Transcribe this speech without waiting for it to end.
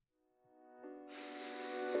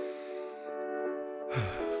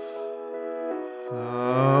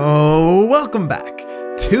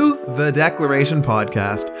the Declaration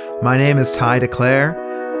Podcast. My name is Ty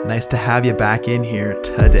DeClaire. Nice to have you back in here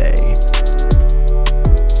today.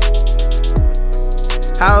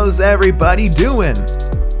 How's everybody doing?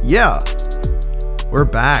 Yeah, we're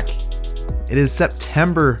back. It is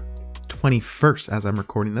September 21st as I'm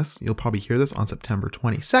recording this. You'll probably hear this on September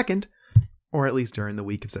 22nd, or at least during the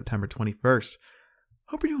week of September 21st.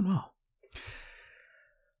 Hope you're doing well.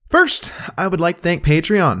 First, I would like to thank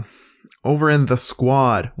Patreon. Over in the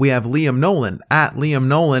squad, we have Liam Nolan at Liam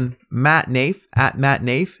Nolan, Matt Nafe at Matt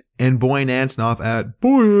Nafe, and Boyan Antonoff at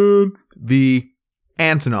Boyan V.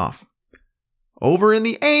 Antonoff. Over in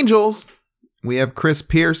the Angels, we have Chris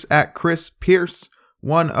Pierce at Chris Pierce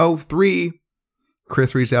 103.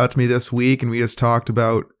 Chris reached out to me this week and we just talked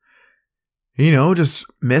about, just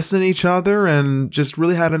missing each other and just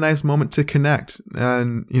really had a nice moment to connect.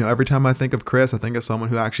 And, every time I think of Chris, I think of someone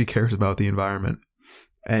who actually cares about the environment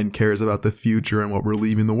and cares about the future and what we're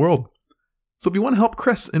leaving the world. So if you want to help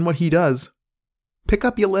Chris in what he does, pick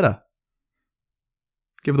up your litter.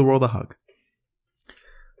 Give the world a hug.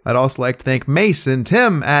 I'd also like to thank Mason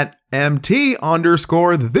Tim at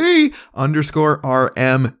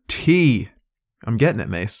MT_the_RMT. I'm getting it,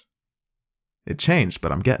 Mace. It changed,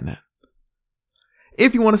 but I'm getting it.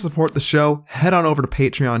 If you want to support the show, head on over to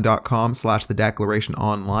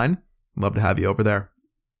patreon.com/thedeclarationonline. Love to have you over there.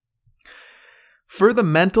 For the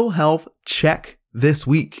mental health check this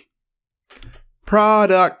week.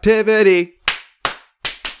 Productivity.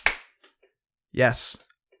 Yes,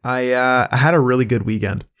 I had a really good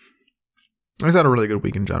weekend. I just had a really good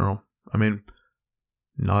week in general. I mean,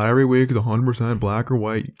 not every week is 100% black or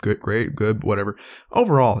white. Good, great, good, whatever.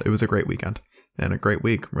 Overall, it was a great weekend and a great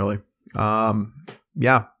week, really.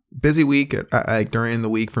 Yeah, busy week during the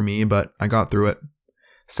week for me, but I got through it.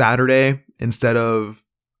 Saturday, instead of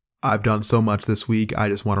I've done so much this week, I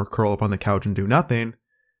just want to curl up on the couch and do nothing,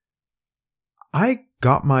 I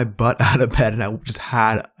got my butt out of bed and I just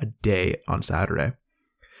had a day on Saturday.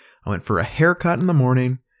 I went for a haircut in the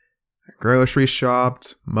morning, grocery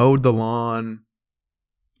shopped, mowed the lawn,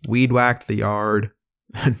 weed whacked the yard,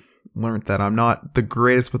 and learned that I'm not the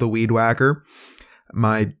greatest with a weed whacker.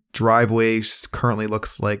 My driveway currently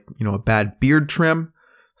looks like, a bad beard trim,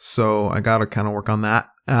 so I gotta kind of work on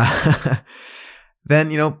that.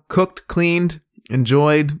 Then, cooked, cleaned,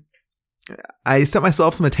 enjoyed. I set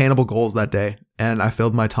myself some attainable goals that day, and I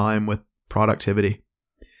filled my time with productivity.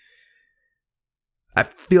 I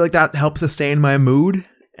feel like that helped sustain my mood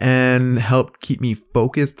and helped keep me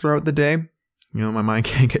focused throughout the day. My mind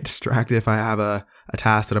can't get distracted if I have a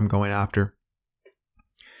task that I'm going after.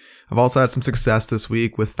 I've also had some success this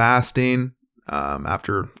week with fasting.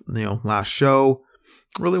 After, last show,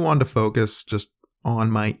 really wanted to focus just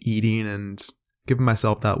on my eating and giving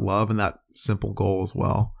myself that love and that simple goal as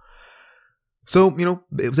well. So,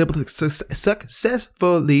 it was able to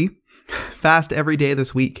successfully fast every day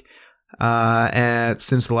this week. And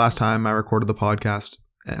since the last time I recorded the podcast.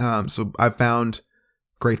 So I've found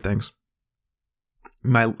great things.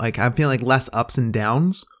 I'm feeling like less ups and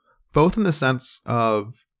downs, both in the sense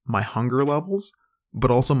of my hunger levels, but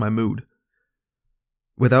also my mood.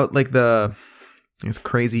 Without these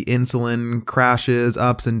crazy insulin crashes,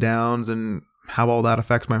 ups and downs, and how all that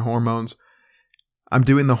affects my hormones. I'm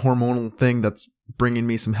doing the hormonal thing that's bringing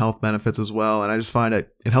me some health benefits as well, and I just find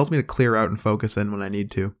it helps me to clear out and focus in when I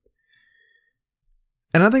need to.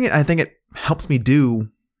 And another thing I think it helps me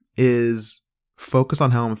do is focus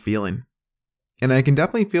on how I'm feeling. And I can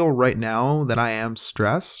definitely feel right now that I am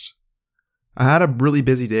stressed. I had a really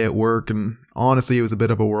busy day at work, and honestly, it was a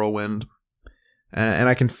bit of a whirlwind. And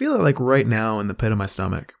I can feel it right now in the pit of my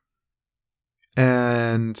stomach.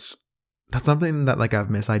 And that's something that I've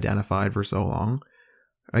misidentified for so long.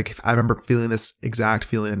 I remember feeling this exact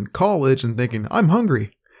feeling in college and thinking, I'm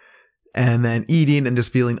hungry. And then eating and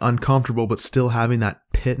just feeling uncomfortable, but still having that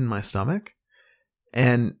pit in my stomach.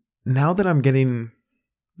 And now that I'm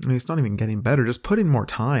it's not even getting better, just putting more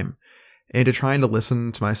time into trying to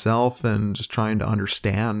listen to myself and just trying to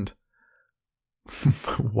understand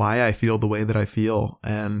why I feel the way that I feel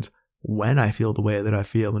and when I feel the way that I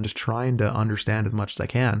feel, and just trying to understand as much as I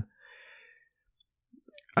can.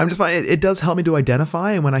 I'm just finding it does help me to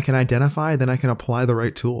identify, and when I can identify, then I can apply the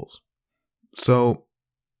right tools. So,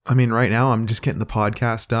 right now I'm just getting the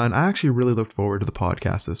podcast done. I actually really looked forward to the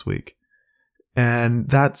podcast this week. And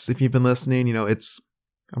that's, if you've been listening,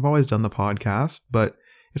 I've always done the podcast, but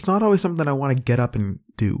it's not always something that I want to get up and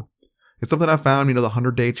do. It's something I found, the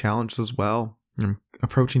 100-day challenge as well. I'm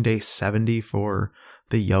approaching day 70 for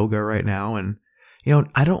the yoga right now. And,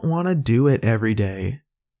 I don't want to do it every day,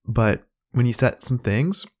 but when you set some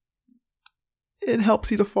things, it helps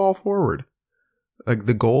you to fall forward. Like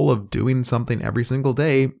the goal of doing something every single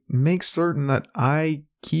day makes certain that I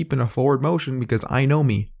keep in a forward motion because I know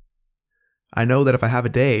me. I know that if I have a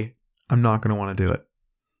day, I'm not going to want to do it.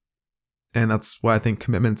 And that's why I think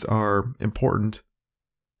commitments are important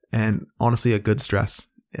and honestly a good stress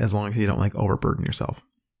as long as you don't like overburden yourself.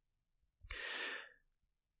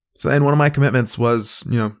 So, and one of my commitments was,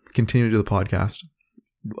 continue to do the podcast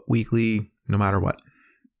weekly, no matter what.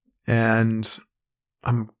 And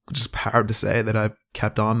I'm just proud to say that I've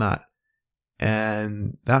kept on that.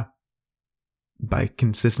 And by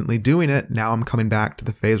consistently doing it, now I'm coming back to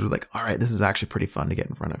the phase where like, all right, this is actually pretty fun to get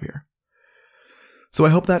in front of here. So I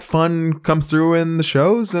hope that fun comes through in the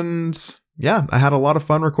shows. And yeah, I had a lot of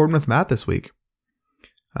fun recording with Matt this week.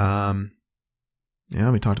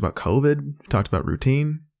 We talked about COVID. We talked about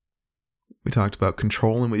routine. We talked about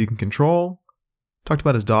controlling what you can control. Talked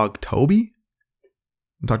about his dog, Toby.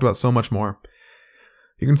 And talked about so much more.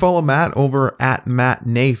 You can follow Matt over at Matt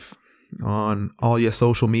Nafe on all your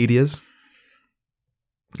social medias.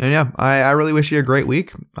 And yeah, I really wish you a great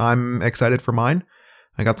week. I'm excited for mine.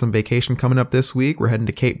 I got some vacation coming up this week. We're heading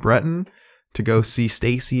to Cape Breton to go see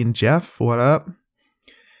Stacy and Jeff. What up?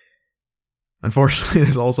 Unfortunately,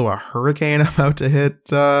 there's also a hurricane about to hit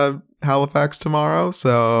Halifax tomorrow.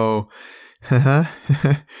 So, yeah,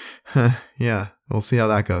 we'll see how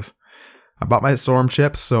that goes. I bought my storm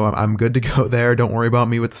chips, so I'm good to go there. Don't worry about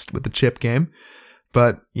me with the chip game.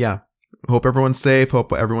 But yeah, hope everyone's safe.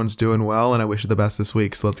 Hope everyone's doing well. And I wish you the best this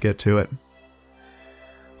week. So let's get to it.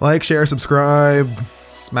 Like, share, subscribe,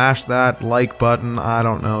 smash that like button. I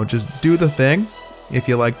don't know. Just do the thing if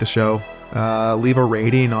you like the show. Leave a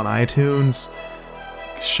rating on iTunes.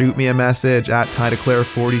 Shoot me a message at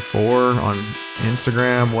TyDeclare44 on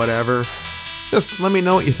Instagram, whatever. Just let me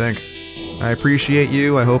know what you think. I appreciate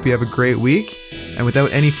you. I hope you have a great week. And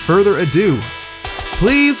without any further ado,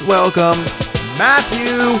 please welcome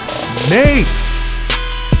Matthew Nafe.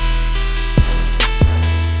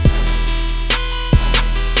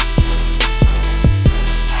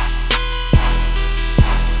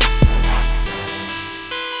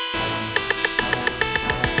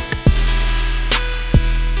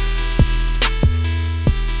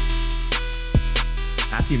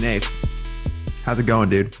 Matthew Nafe. How's it going,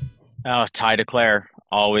 dude? Oh, Ty Declare.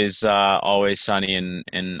 Always sunny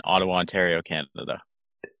in Ottawa, Ontario, Canada.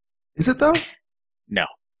 Is it though? No,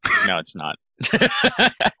 it's not.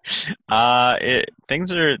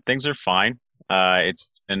 Things are fine.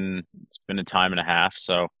 It's been a time and a half,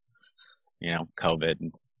 so COVID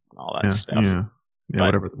and all that stuff. Yeah,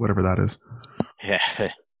 But whatever that is. yeah,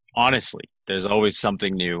 honestly, there's always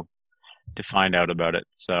something new to find out about it.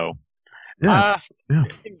 So Yeah,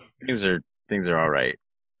 things are all right.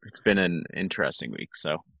 It's been an interesting week,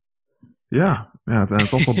 so. Yeah. And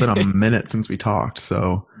it's also been a minute since we talked,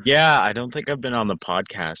 so. Yeah, I don't think I've been on the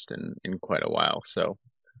podcast in quite a while, so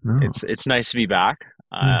No. it's nice to be back.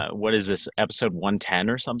 What is this, episode 110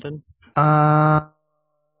 or something? I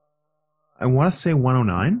want to say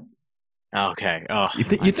 109. Okay. Oh, You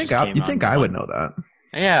think I would know that?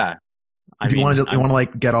 Yeah. Do you want to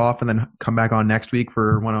like get off and then come back on next week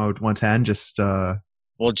for 110? Just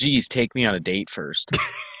Well, geez, take me on a date first.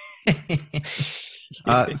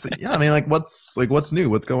 So, yeah, I mean, what's new?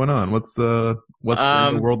 What's going on? What's in the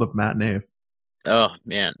world of Matt Nafe? Oh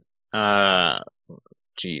man.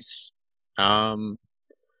 Geez. Well,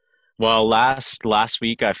 last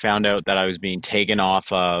week I found out that I was being taken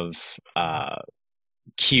off of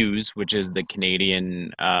CEWS, which is the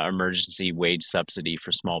Canadian emergency wage subsidy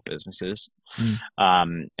for small businesses.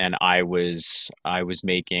 And I was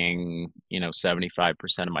making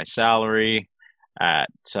 75% of my salary at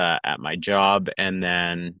my job, and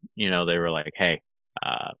then they were like, hey,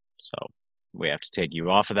 so we have to take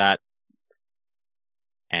you off of that,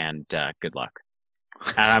 and good luck.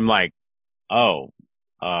 And I'm like, oh,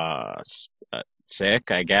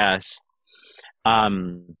 sick, I guess.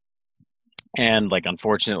 And like,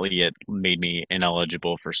 unfortunately, it made me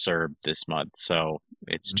ineligible for CERB this month, so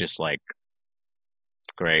it's just like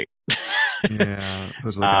great. Yeah, so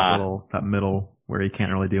there's like that middle where you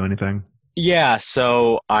can't really do anything. Yeah,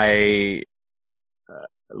 so I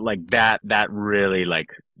like that really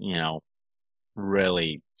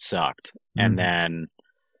really sucked. And then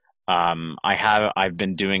I've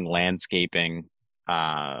been doing landscaping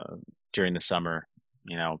during the summer,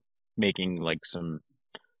 making like some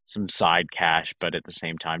side cash, but at the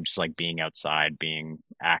same time just like being outside, being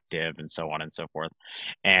active, and so on and so forth.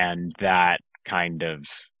 And that kind of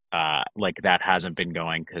that hasn't been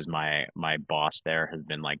going because my boss there has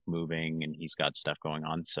been like moving and he's got stuff going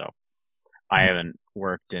on, so I haven't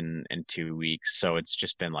worked in 2 weeks. So it's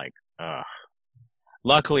just been like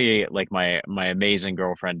luckily, like my amazing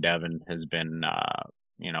girlfriend Devin has been,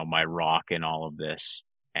 my rock in all of this,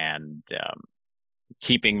 and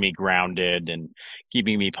keeping me grounded and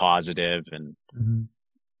keeping me positive, and Hmm.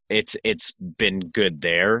 it's been good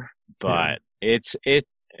there. Yeah. But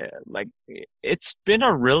like it's been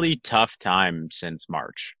a really tough time since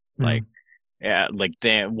March. Yeah. Like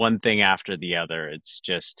the one thing after the other. It's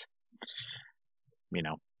just, you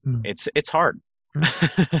know, Mm. it's hard.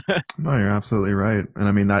 Yeah. No, you're absolutely right. And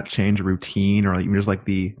I mean that change of routine or like even just like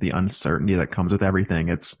the uncertainty that comes with everything,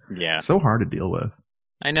 it's Yeah, so hard to deal with.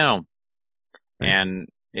 I know. Like, And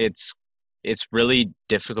it's really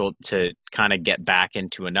difficult to kind of get back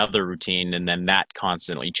into another routine, and then that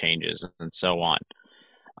constantly changes and so on.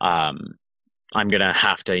 Um, I'm gonna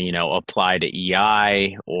have to, apply to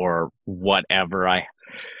EI or whatever. I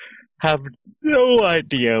have no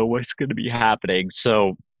idea what's gonna be happening.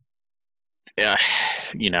 So, uh,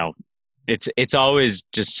 you know, it's always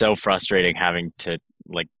just so frustrating having to,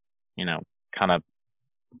 like, you know, kind of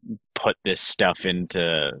put this stuff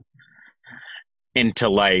into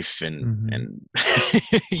life, hmm, and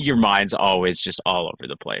your mind's always just all over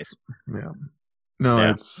the place. yeah. No,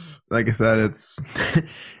 Yeah. it's like I said, it's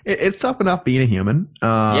it's tough enough being a human.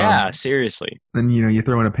 Yeah, seriously. Then you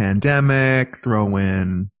throw in a pandemic, throw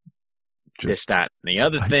in This, just that, and the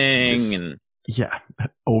other thing, just and yeah,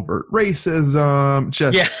 overt racism.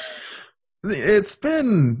 yeah, Just it's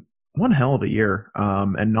been one hell of a year,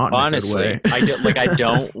 and not in a good honestly, way.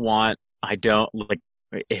 I don't like,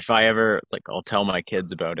 if I ever, like, I'll tell my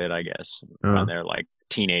kids about it, I guess, when uh, they're like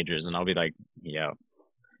teenagers, and I'll be like, yo,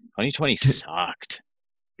 2020 sucked.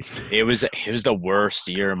 It was the worst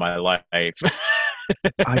year of my life.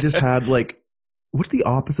 I just had like, what's the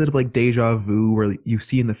opposite of like deja vu, where you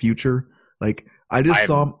see in the future? Like I I just have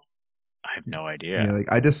saw I have no Yeah, idea.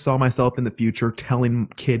 like I just saw myself in the future telling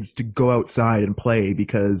kids to go outside and play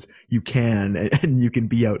because you can and you can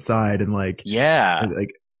be outside and Yeah, like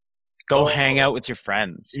go hang oh out with your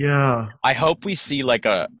friends. yeah. I hope we see like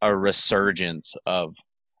a resurgence of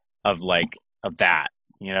like of that.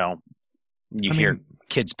 You know, you I hear mean,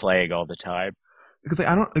 kids playing all the time. because like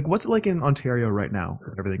I don't like what's it like in Ontario right now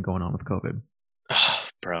with everything going on with COVID. Oh,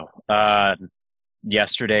 bro.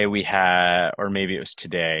 Yesterday we had, or maybe it was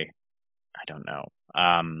today. I don't know.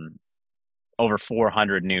 Over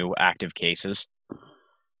 400 new active cases.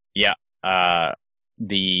 Yeah. Uh,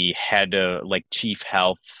 the head of, like, chief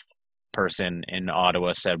health person in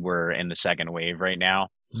Ottawa said we're in the second wave right now.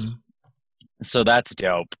 Mm. So that's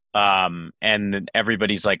dope. And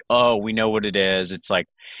everybody's like, "Oh, we know what it is. It's like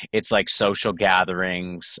social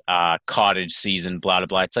gatherings, cottage season, blah blah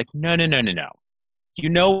blah." It's like, no, no, no, no, no. You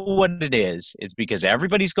know what it is? It's because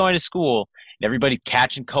everybody's going to school and everybody's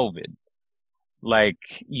catching COVID. Like,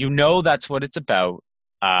 that's what it's about.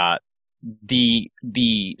 Uh,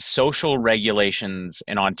 the social regulations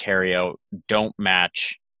in Ontario don't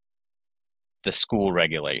match the school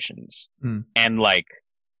regulations, Mm. and, like,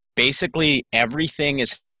 basically everything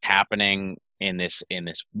is happening in this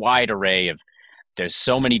wide array of, there's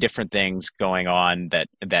so many different things going on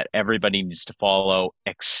that everybody needs to follow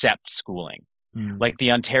except schooling. Mm. Like,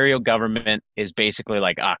 the Ontario government is basically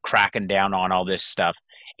like, cracking down on all this stuff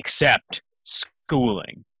except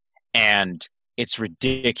schooling, and it's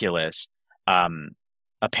ridiculous. um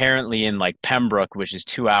Apparently, in, like, Pembroke, which is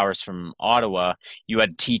 2 hours from Ottawa, you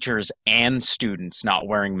had teachers and students not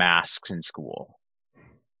wearing masks in school,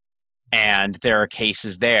 and there are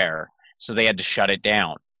cases there, so they had to shut it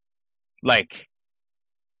down. Like,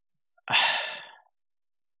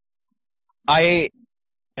 I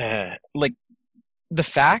like the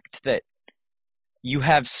fact that you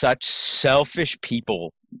have such selfish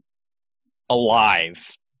people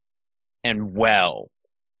alive and well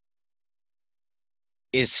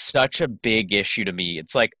is such a big issue to me.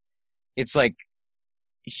 It's like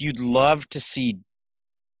you'd love to see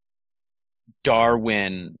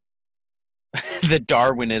Darwin, the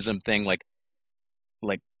Darwinism thing, like,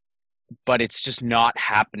 but it's just not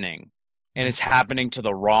happening, and Mm. it's happening to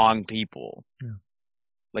the wrong people. Yeah.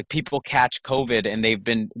 Like, people catch COVID, and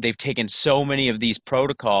they've taken so many of these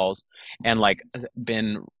protocols, and, like,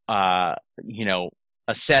 been,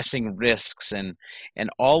 assessing risks and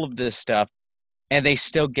all of this stuff, and they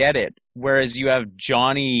still get it. Whereas you have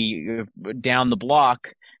Johnny, down the block,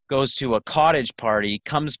 goes to a cottage party,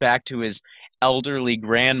 comes back to his elderly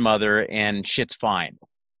grandmother, and shit's fine.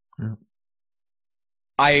 Yeah.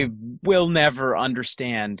 I will never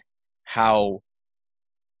understand how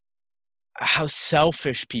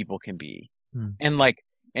selfish people can be. Mm. And, like,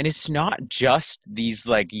 and it's not just these,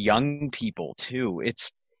 like, young people too.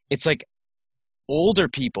 It's like older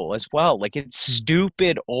people as well. Like, it's Mm.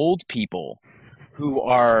 stupid old people who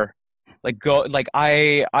are like go like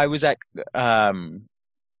um I was at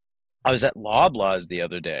Loblaws the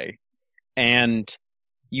other day, and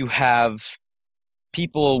you have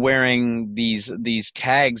people wearing these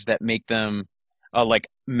tags that make them like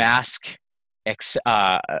mask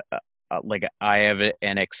like I have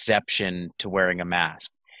an exception to wearing a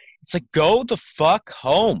mask. It's like, go the fuck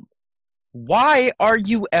home. Why are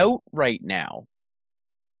you out right now?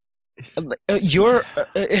 You're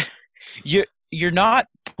you're not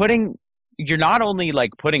putting you're not only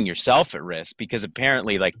like putting yourself at risk because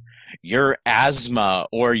apparently like your asthma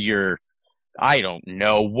or your I don't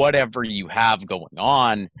know whatever you have going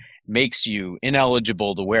on makes you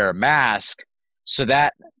ineligible to wear a mask, so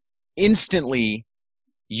that instantly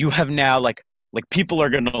you have now like people are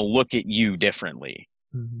going to look at you differently.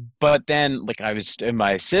 Mm-hmm. But then, like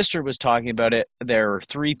my sister was talking about it. There were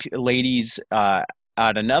three ladies at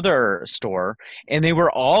another store, and they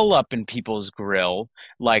were all up in people's grill,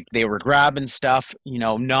 like they were grabbing stuff,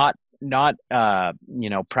 not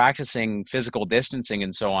practicing physical distancing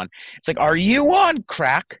and so on. It's like, are you on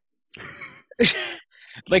crack?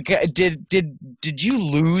 Like, did you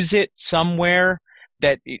lose it somewhere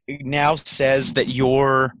that it now says that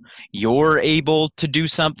you're able to do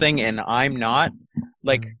something and I'm not?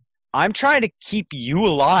 Like, I'm trying to keep you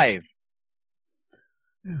alive,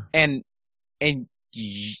 Yeah. and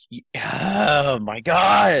oh my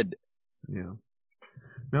God. Yeah.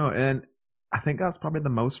 No, and I think that's probably the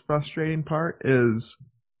most frustrating part is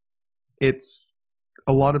it's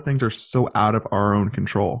a lot of things are so out of our own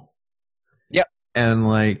control. Yep. And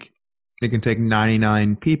like it can take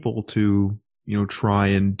 99 people to, try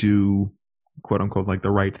and do quote unquote like the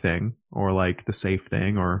right thing or like the safe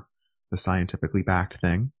thing or the scientifically backed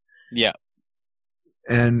thing. Yeah.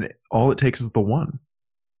 And all it takes is the one.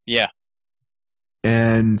 Yeah.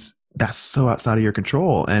 And that's so outside of your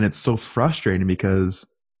control. And it's so frustrating because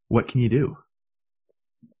what can you do?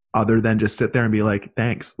 Other than just sit there and be like,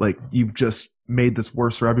 thanks. Like, you've just made this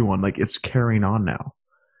worse for everyone. Like, it's carrying on now.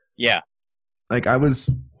 Yeah. Like, I was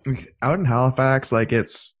out in Halifax. Like,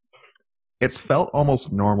 it's felt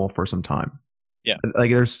almost normal for some time. Yeah.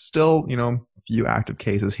 Like, there's still, a few active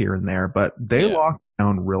cases here and there, but they locked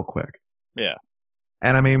down real quick. Yeah.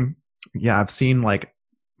 And I mean, yeah, I've seen like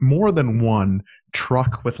more than one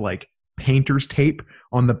truck with like painter's tape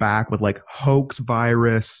on the back with like hoax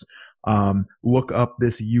virus, look up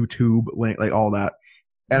this YouTube link, like all that.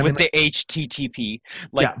 And with the HTTP,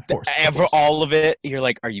 like yeah, of course. all of it, you're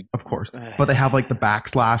like, are you? Of course, but they have like the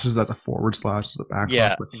backslashes. That's a forward slash. That's a backslash.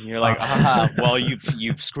 Yeah, but, and you're like, well,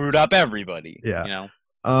 you've screwed up everybody. Yeah.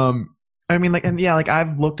 I mean, like, and yeah, like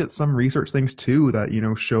I've looked at some research things too that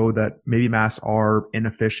show that maybe masks are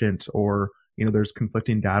inefficient or there's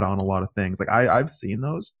conflicting data on a lot of things. Like I've seen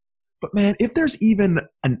those, but man, if there's even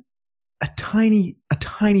a tiny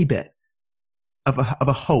bit of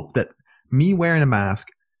a hope that me wearing a mask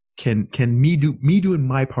can me doing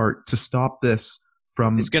my part to stop this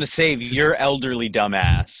from it's gonna save your elderly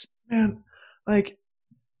dumbass. Man, like,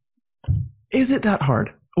 is it that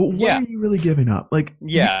hard? What are you really giving up? Like,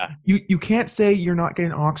 yeah, you can't say you're not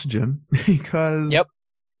getting oxygen because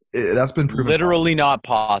that's been proven literally not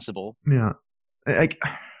possible. Yeah, like,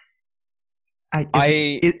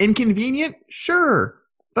 is inconvenient? Sure,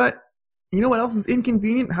 but you know what else is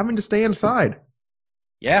inconvenient? Having to stay inside.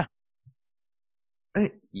 Yeah.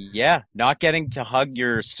 Yeah, not getting to hug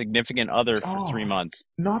your significant other for 3 months.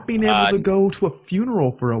 Not being able to go to a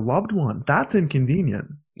funeral for a loved one. That's inconvenient.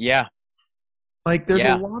 Yeah. Like, there's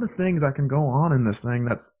a lot of things that can go on in this thing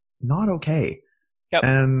that's not okay. Yep.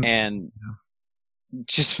 And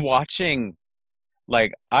just watching,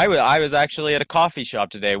 like, I was actually at a coffee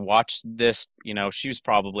shop today, watched this, she was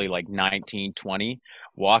probably like 19, 20,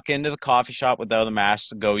 walk into the coffee shop without a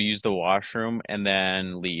mask, go use the washroom, and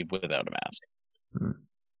then leave without a mask. Hmm.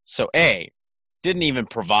 So A, didn't even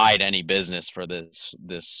provide any business for this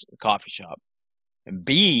coffee shop. And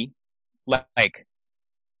B, like,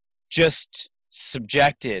 just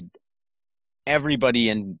subjected everybody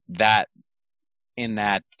in that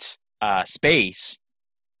space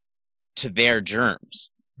to their germs.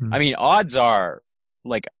 I mean, odds are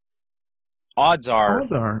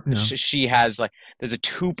yeah. she has like there's a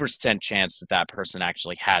 2% chance that person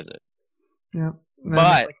actually has it. Yeah.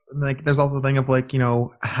 But like there's also the thing of like,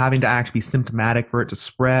 having to actually be symptomatic for it to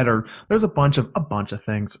spread, or there's a bunch of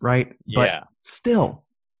things, right? But still.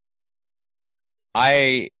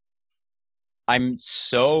 I'm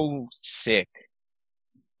so sick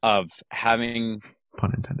of having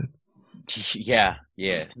pun intended. Yeah.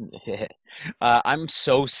 I'm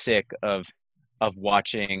so sick of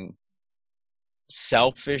watching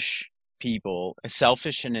selfish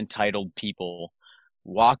and entitled people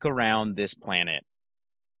walk around this planet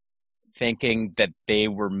thinking that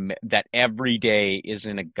that every day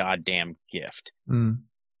isn't a goddamn gift. Mm.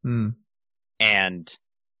 Mm. And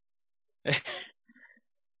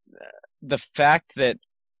the fact that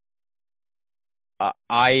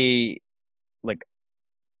I like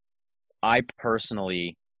I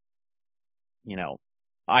personally, you know,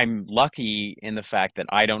 I'm lucky in the fact that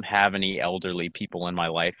I don't have any elderly people in my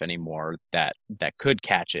life anymore that could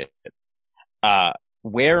catch it. Uh,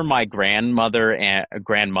 where my grandmothers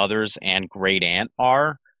and great aunt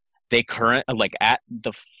are, they current like at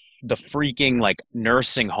the freaking like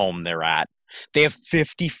nursing home they're at. They have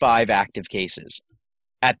 55 active cases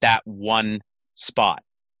at that one spot.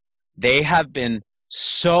 They have been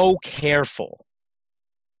so careful.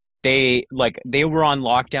 They were on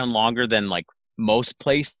lockdown longer than like most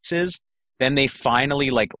places. Then they finally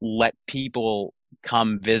like let people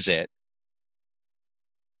come visit.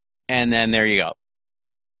 And then there you go.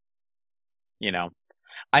 You know,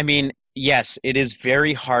 I mean, yes, it is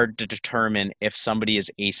very hard to determine if somebody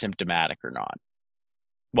is asymptomatic or not.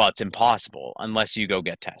 Well, it's impossible unless you go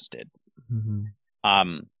get tested. Mm-hmm.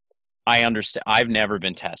 I understand. I've never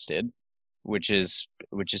been tested, which is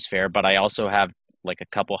fair, but I also have like a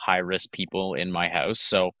couple high risk people in my house.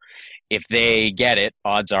 So if they get it,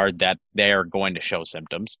 odds are that they're going to show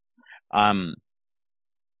symptoms. But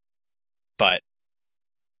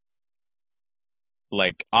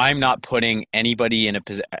like I'm not putting anybody in a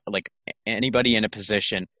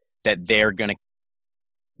position that they're gonna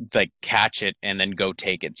like catch it and then go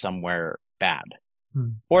take it somewhere bad,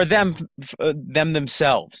 or them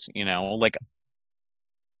themselves. Like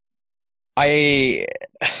I,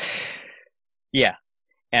 yeah.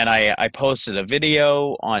 And I posted a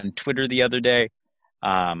video on Twitter the other day,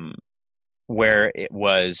 where it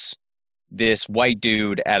was this white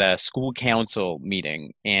dude at a school council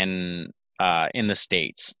meeting in the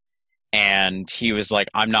States. And he was like,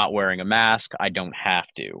 I'm not wearing a mask. I don't have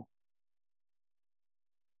to.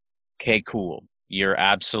 Okay, cool. You're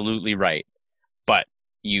absolutely right. But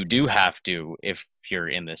you do have to if you're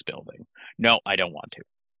in this building. No, I don't want to.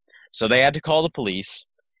 So they had to call the police,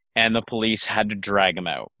 and the police had to drag him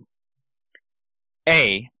out.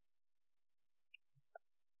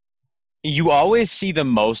 You always see the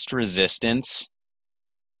most resistance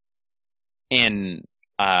in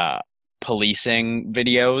policing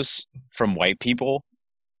videos from white people,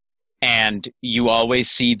 and you always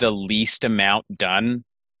see the least amount done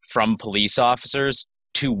from police officers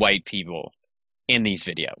to white people in these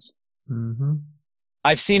videos. Mm-hmm.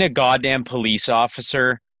 I've seen a goddamn police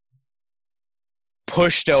officer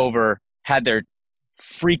pushed over, had their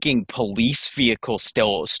freaking police vehicle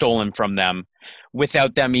stolen from them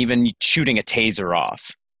without them even shooting a taser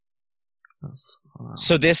off. Wow.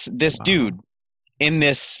 So this dude in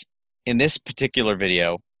this particular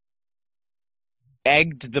video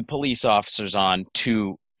egged the police officers on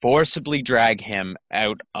to forcibly drag him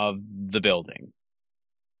out of the building.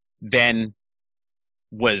 Then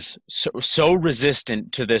was so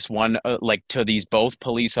resistant to this one, to these both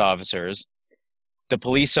police officers. The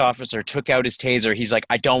police officer took out his taser. He's like,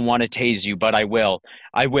 I don't want to tase you, but I will.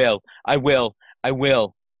 I will. I will. I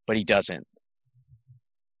will. But he doesn't.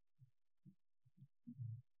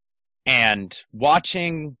 And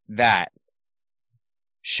watching that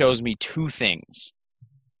shows me two things.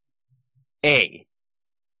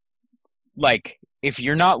 If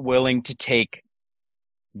you're not willing to take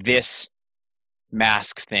this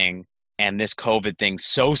mask thing and this COVID thing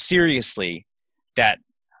so seriously that,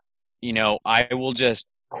 I will just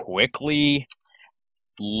quickly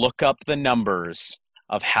look up the numbers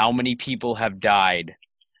of how many people have died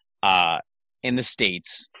in the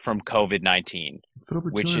States from COVID-19. It's over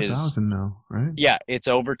 200,000 now, right? Yeah, it's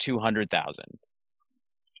over 200,000.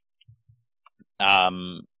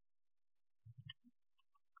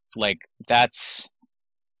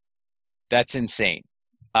 That's insane.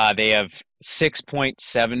 They have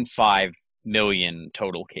 6.75 million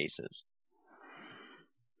total cases.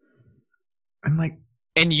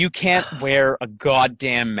 And you can't wear a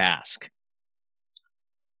goddamn mask.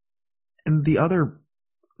 And the other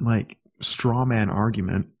straw man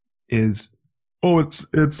argument is,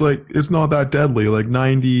 it's not that deadly.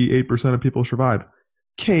 98% of people survive.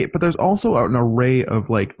 Okay, but there's also an array of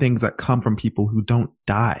things that come from people who don't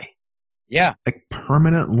die. Yeah. Like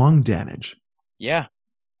permanent lung damage. Yeah.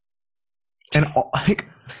 And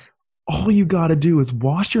all you got to do is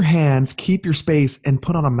wash your hands, keep your space, and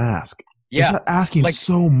put on a mask. Yeah. It's not asking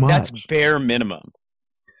so much. That's bare minimum.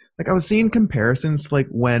 I was seeing comparisons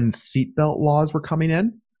when seatbelt laws were coming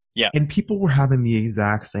in. Yeah. And people were having the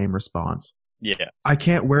exact same response. Yeah. I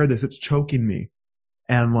can't wear this. It's choking me.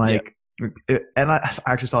 And And I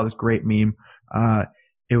actually saw this great meme.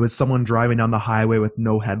 It was someone driving down the highway with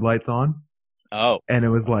no headlights on, Oh, and it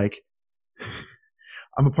was like,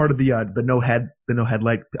 I'm a part of the no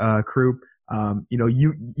headlight crew.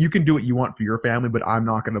 You can do what you want for your family, but I'm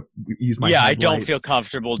not gonna use my yeah, I don't feel headlights.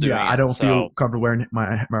 comfortable Yeah, doing I it. don't feel So comfortable wearing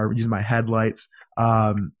using my headlights.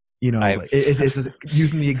 I've, It's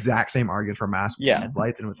using the exact same argument for masks with yeah,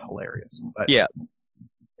 headlights, and it was hilarious. But yeah,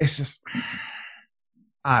 it's just,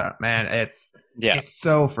 I don't, man. yeah, It's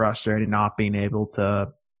so frustrating not being able to,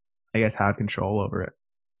 I guess, have control over it.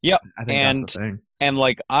 yep. I think that's the And thing.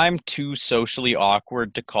 like, I'm too socially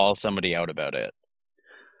awkward to call somebody out about it.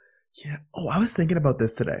 Yeah. Oh, I was thinking about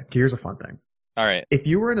this today. Here's a fun thing. All right. If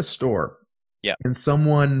you were in a store, Yeah. and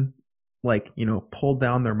someone pulled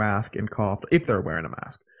down their mask and coughed, if they're wearing a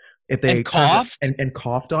mask, if they And coughed? and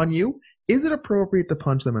coughed on you, is it appropriate to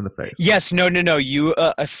punch them in the face? Yes, no. You,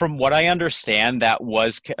 from what I understand, that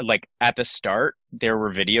was like at the start, there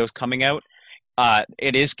were videos coming out.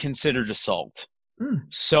 It is considered assault. Mm.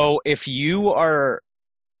 So if you are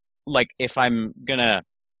like, if I'm gonna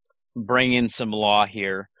bring in some law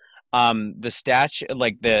here, the statute,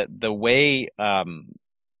 like the way, uh,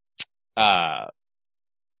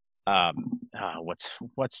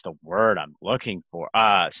 what's the word I'm looking for?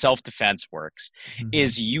 Self-defense works Mhm.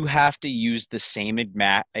 is you have to use the same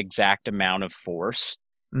exact amount of force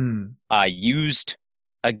Mm. used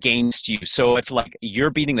against you. So if like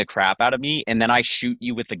you're beating the crap out of me and then I shoot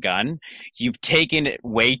you with a gun, you've taken it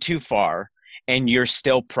way too far and you're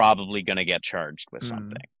still probably going to get charged with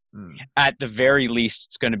something. Mm. At the very least,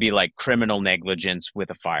 it's going to be like criminal negligence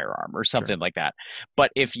with a firearm or something like that.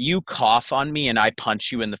 But if you cough on me and I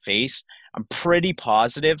punch you in the face, I'm pretty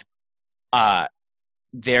positive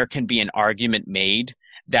there can be an argument made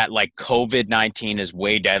that like COVID-19 is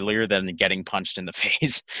way deadlier than getting punched in the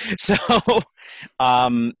face. So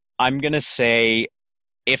I'm going to say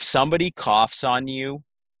if somebody coughs on you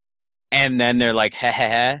and then they're like, heh heh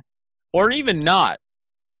heh, or even not,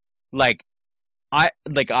 like,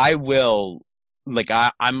 I will,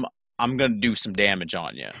 I'm gonna do some damage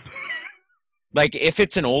on you. Like if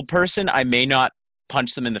it's an old person, I may not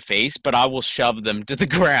punch them in the face, but I will shove them to the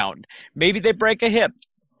ground. Maybe they break a hip.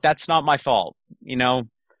 That's not my fault, you know.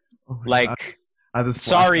 Oh my Like, God. I have this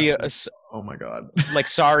sorry, flashback. Oh my God. like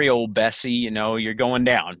sorry, old Bessie. You know, you're going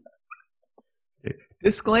down.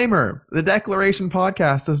 Disclaimer: the Declaration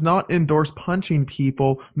Podcast does not endorse punching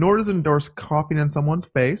people, nor does it endorse coughing in someone's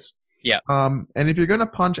face. Yeah. And if you're gonna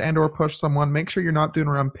punch and or push someone, make sure you're not doing it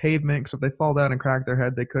around pavement, because if they fall down and crack their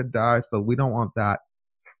head, they could die. So we don't want that.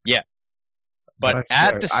 Yeah. But I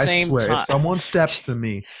swear, at the same time, if someone steps to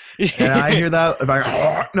me and I hear that, if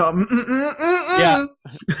I no, yeah,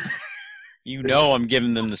 you know, I'm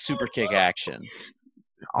giving them the super kick action.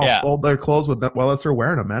 I'll fold their clothes with them while they're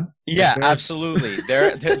wearing them, man. Yeah, absolutely.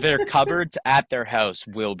 Their cupboards at their house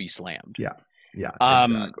will be slammed. Yeah,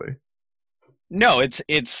 exactly. No, it's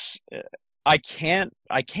I can't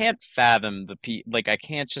fathom like I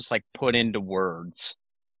can't just like put into words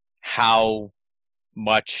how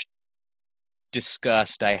much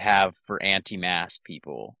disgust I have for anti-mask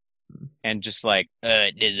people, and just like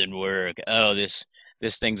it doesn't work. Oh, this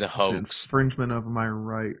thing's a hoax. Infringement of my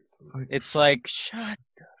rights. It's like shut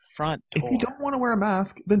the front door. If you don't want to wear a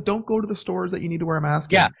mask, then don't go to the stores that you need to wear a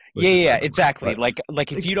mask. Yeah, exactly. Like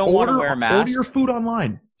if you don't want to wear a mask, order your food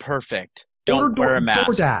online. Perfect. Don't wear a mask.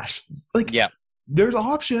 DoorDash. There's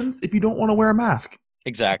options if you don't want to wear a mask.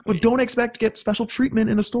 Exactly. But don't expect to get special treatment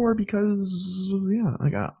in a store because,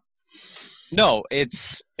 No,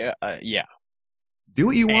 it's, yeah. Do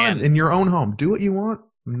what you want in your own home. Do what you want.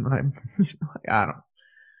 I don't.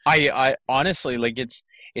 I honestly, like, it's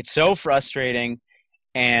so frustrating,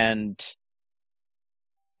 and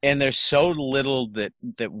there's so little that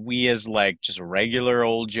we as like just regular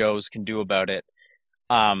old Joes can do about it.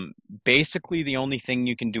 Basically the only thing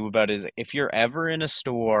you can do about it is if you're ever in a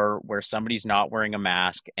store where somebody's not wearing a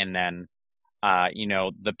mask, and then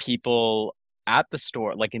the people at the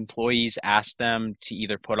store, like employees, ask them to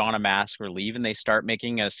either put on a mask or leave, and they start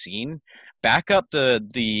making a scene, back up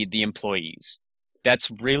the employees.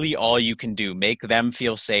 That's really all you can do. Make them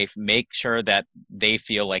feel safe, make sure that they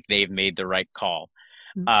feel like they've made the right call.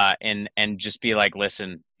 And just be like,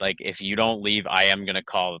 listen, like if you don't leave, I am going to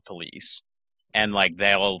call the police. And like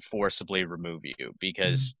they'll forcibly remove you,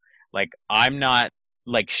 because like I'm not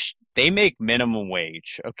like they make minimum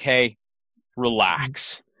wage. Okay,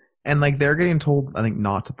 relax. And like they're getting told, I think,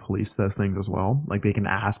 not to police those things as well. Like they can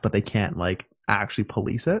ask, but they can't like actually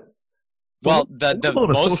police it. So well, the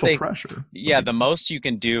most social pressure. Yeah, the most you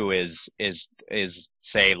can do is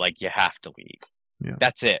say like you have to leave. Yeah.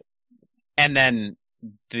 That's it. And then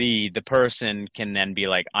the person can then be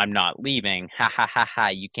like, I'm not leaving. Ha ha ha ha,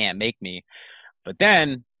 you can't make me. But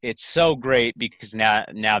then it's so great because now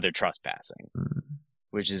they're trespassing, Mm.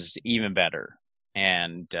 which is even better.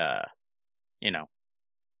 And you know,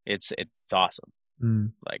 it's awesome.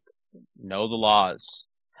 Mm. Like, know the laws.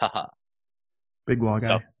 Haha. Big law So,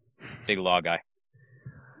 guy. big law guy.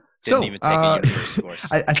 Didn't So, even take a university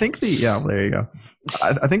course. I think there you go.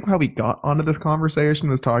 I think how we got onto this conversation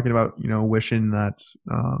was talking about, wishing that,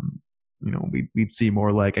 we'd see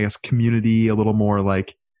more like, I guess, community, a little more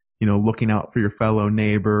like, looking out for your fellow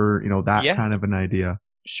neighbor, that Yeah, kind of an idea.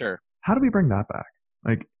 sure. How do we bring that back?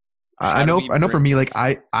 Like, How I do know, we I know for bring? me, like,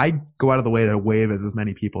 I go out of the way to wave as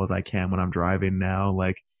many people as I can when I'm driving now.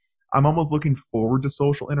 Like, I'm almost looking forward to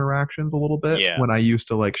social interactions a little bit Yeah, when I used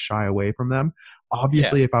to like shy away from them. yeah.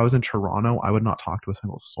 Obviously, if I was in Toronto, I would not talk to a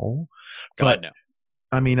single soul. God But no.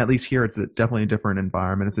 I mean, at least here, definitely a different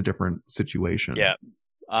environment. It's a different situation. Yeah.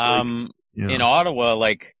 So, like, In yeah. Ottawa,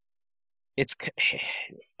 like it's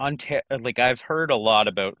like I've heard a lot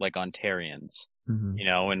about like Ontarians,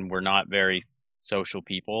 Mm-hmm. and we're not very social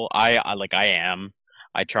people. I am.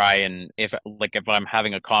 I try, and if I'm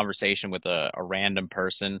having a conversation with a random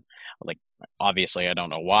person, like obviously I don't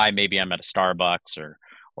know why, maybe I'm at a Starbucks or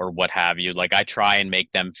what have you. Like I try and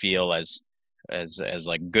make them feel as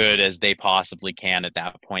like good as they possibly can at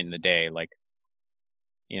that point in the day. Like,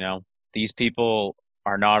 you know, these people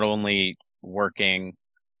are not only working,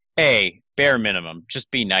 bare minimum,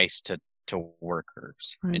 just be nice to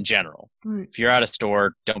workers Right. in general. Right. If you're at a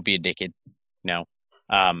store, don't be a dickhead. No.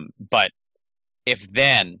 But if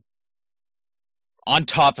then on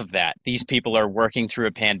top of that, these people are working through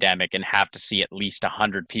a pandemic and have to see at least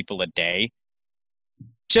 100 people a day,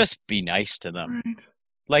 just be nice to them.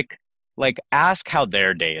 Right. Like ask how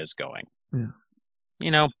their day is going.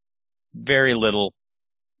 Yeah. Very little.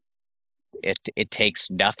 It takes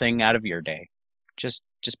nothing out of your day. Just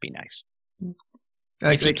be nice.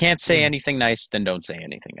 If you can't say anything nice, then don't say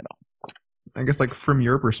anything at all. I guess, like, from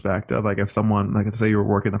your perspective, like, if someone, like, say you were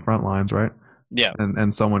working the front lines, right? Yeah.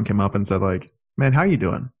 And someone came up and said, like, man, how you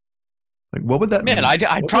doing? Like, what would that mean? Man,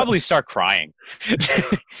 I'd probably start crying.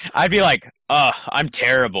 I'd be like, I'm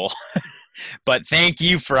terrible. But thank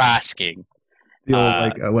you for asking. The old,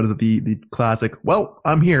 like, what is it? The classic, well,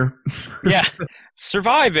 I'm here. Yeah.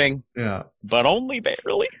 Surviving. Yeah. But only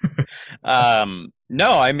barely.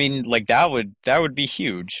 No, I mean, like that would be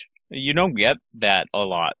huge. You don't get that a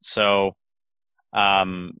lot. So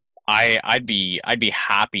I'd be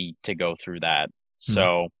happy to go through that.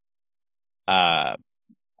 So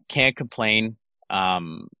can't complain.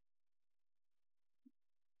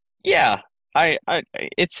 Yeah,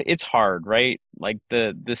 it's hard, right? Like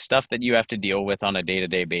the stuff that you have to deal with on a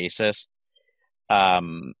day-to-day basis.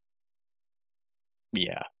 Um,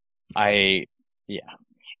 yeah. I yeah.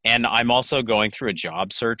 And I'm also going through a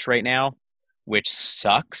job search right now, which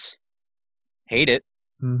sucks. Hate it.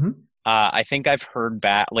 Mm-hmm. I think I've heard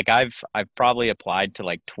back, like I've probably applied to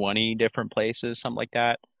like 20 different places, something like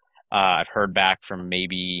that. I've heard back from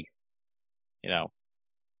maybe, you know,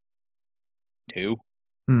 2,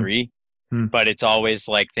 3, but it's always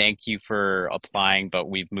like, thank you for applying, but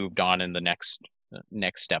we've moved on in the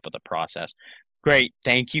next step of the process. Great.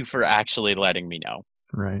 Thank you for actually letting me know.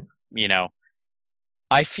 Right.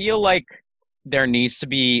 I feel like there needs to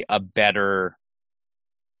be a better,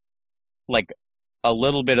 like a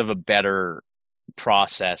little bit of a better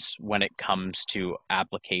process when it comes to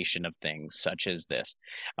application of things such as this.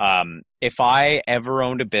 If I ever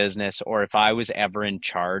owned a business or if I was ever in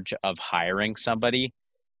charge of hiring somebody,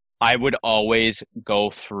 I would always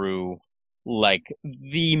go through like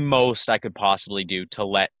the most I could possibly do to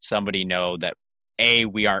let somebody know that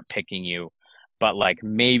we aren't picking you, but like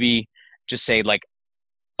maybe just say like,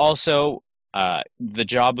 also, the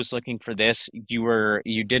job was looking for this. You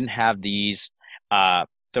didn't have these.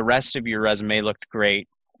 The rest of your resume looked great.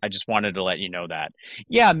 I just wanted to let you know that.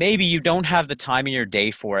 Yeah, maybe you don't have the time in your day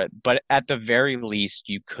for it, but at the very least,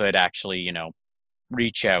 you could actually,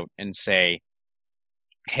 reach out and say,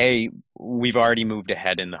 hey, we've already moved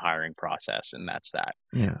ahead in the hiring process, and that's that.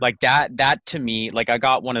 Yeah. Like that to me, like I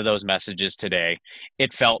got one of those messages today.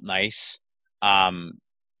 It felt nice.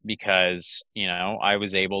 Because, I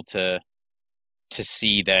was able to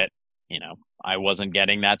see that, I wasn't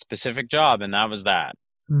getting that specific job and that was that.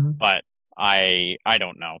 Mm-hmm. But I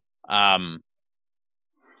don't know.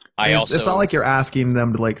 It's not like you're asking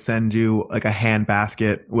them to like send you like a hand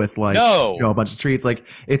basket with like a bunch of treats. Like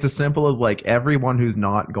it's as simple as like everyone who's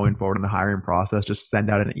not going forward in the hiring process, just send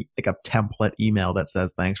out like a template email that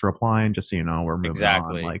says thanks for applying, just so you know we're moving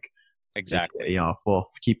on. Like exactly. You know,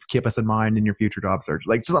 well, keep us in mind in your future job search,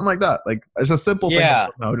 like something like that. Like it's a simple thing. Yeah,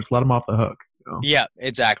 No, just let them off the hook. You know? yeah,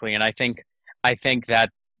 exactly. And I think that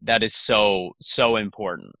that is so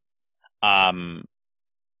important. Um,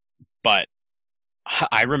 but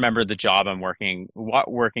I remember the job I'm working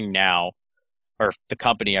now, or the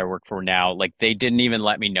company I work for now. Like they didn't even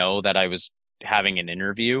let me know that I was having an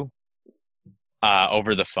interview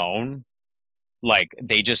over the phone. Like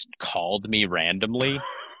they just called me randomly.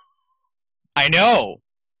 I know.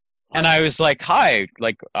 And I was like, "Hi,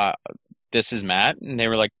 like this is Matt." And they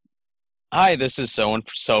were like, "Hi, this is so and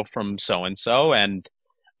so from so and so and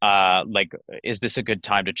like is this a good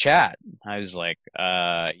time to chat?" I was like,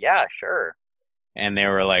 yeah, sure." And they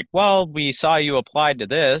were like, "Well, we saw you applied to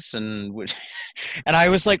this and and I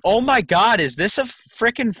was like, "Oh my God, is this a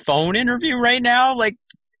freaking phone interview right now?" Like,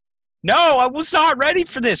 no, I was not ready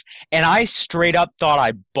for this. And I straight up thought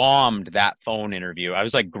I bombed that phone interview. I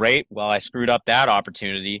was like, "Great, well, I screwed up that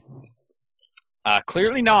opportunity."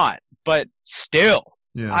 Clearly not, but still,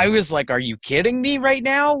 Yeah. I was like, "Are you kidding me right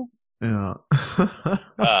now?" Yeah. Uh,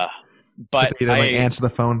 But but they didn't like answer the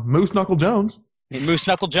phone. Moose Knuckle Jones. Moose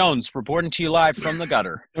Knuckle Jones reporting to you live from the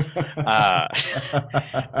gutter. Uh,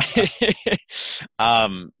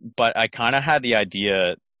 but I kind of had the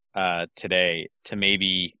idea today to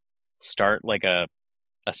maybe start like a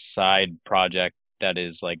side project that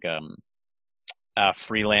is like a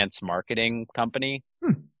freelance marketing company.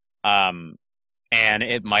 Hmm. Um, and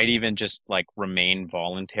it might even just like remain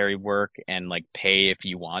voluntary work and like pay if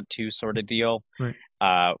you want to sort of deal. Right.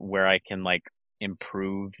 Where I can like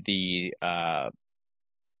improve the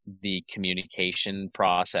communication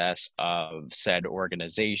process of said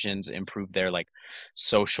organizations, improve their like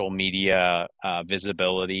social media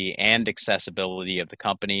visibility and accessibility of the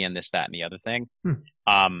company, and this, that, and the other thing. Hmm.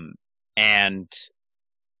 Um, and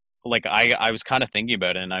like I was kind of thinking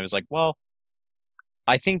about it, and I was like, well,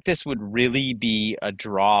 I think this would really be a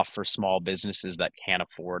draw for small businesses that can't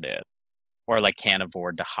afford it, or like can't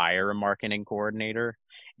afford to hire a marketing coordinator.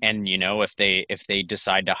 And you know, if they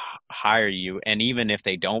decide to hire you, and even if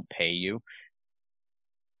they don't pay you,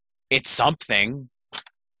 it's something.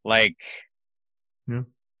 Like Yeah.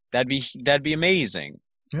 that'd be amazing.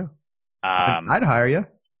 Yeah. Um, I'd hire you.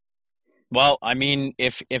 well, I mean,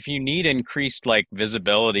 if you need increased like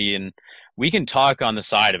visibility, and we can talk on the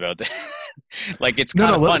side about that. Like it's No,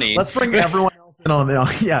 kind no. of funny. Let's bring everyone else in on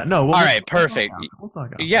the. Yeah. No. All We'll right, talk perfect. after. We'll talk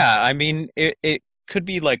after. Yeah, I mean, it could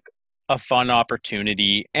be like a fun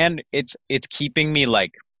opportunity, and it's keeping me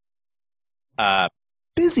like uh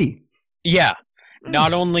Busy. yeah, Yeah.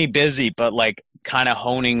 not only busy, but like kind of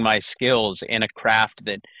honing my skills in a craft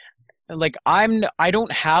that like I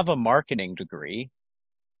don't have a marketing degree,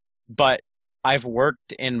 but I've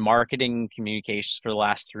worked in marketing communications for the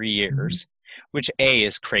last 3 years, which A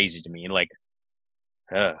is crazy to me. Like,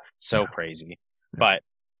 it's so Yeah. crazy. Yeah. But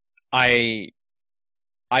I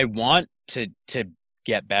I want to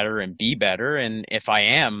get better and be better, and if I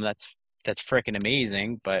am, that's freaking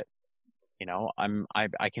amazing. But you know,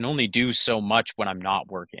 I can only do so much when I'm not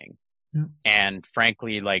working. Yeah. And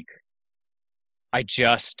frankly, like I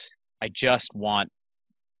just want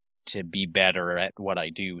to be better at what I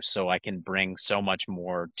do so I can bring so much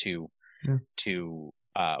more Yeah. to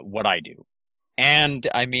what I do. And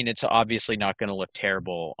I mean, it's obviously not going to look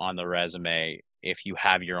terrible on the resume if you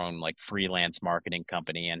have your own like freelance marketing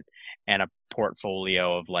company and a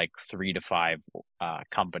portfolio of like 3 to 5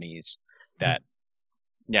 companies that,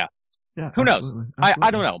 yeah, Yeah. who knows? Absolutely.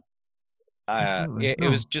 I don't Absolutely. know. Absolutely. It No.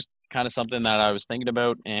 was just kind of something that I was thinking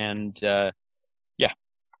about, and yeah,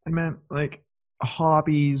 And man, like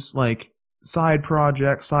hobbies, like side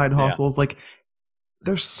projects, side yeah, hustles, like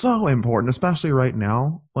they're so important, especially right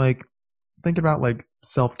now. Like think about like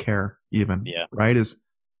self-care even, yeah. right? Is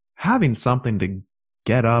having something to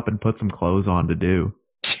get up and put some clothes on to do.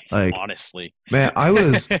 Like, Honestly, man, I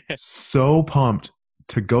was so pumped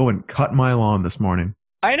to go and cut my lawn this morning.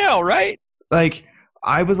 I know, right? Like,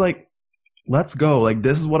 I was like, let's go. Like,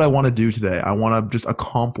 this is what I want to do today. I want to just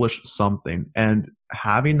accomplish something. And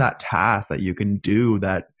having that task that you can do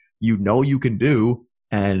that you know you can do,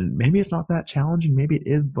 and maybe it's not that challenging. Maybe it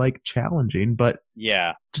is like challenging, but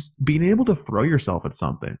Yeah, just being able to throw yourself at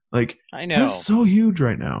something, like, I that's know. so huge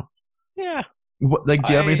right now. Yeah, What, like,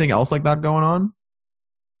 do you have I anything else like that going on?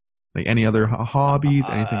 Like any other hobbies,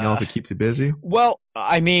 anything else uh that keeps you busy? well,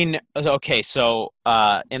 I mean, okay, so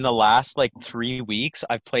in the last like 3 weeks,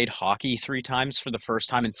 I've played hockey 3 times for the first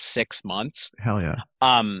time in 6 months. Hell yeah.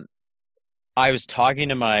 Um, I was talking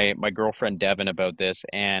to my girlfriend Devin about this,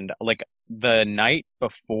 and like the night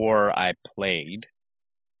before I played,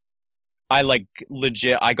 I like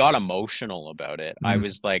legit I got emotional about it. Mm. I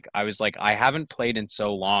was like I haven't played in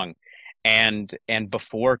so long, and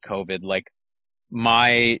before COVID, like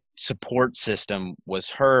my support system was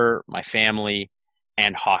her, my family,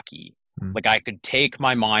 and hockey. Mm. Like I could take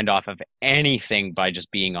my mind off of anything by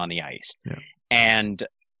just being on the ice. Yeah. And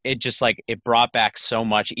it just like it brought back so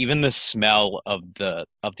much, even the smell of the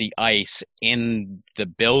ice in the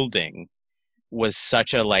building was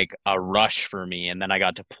such a like a rush for me. And then I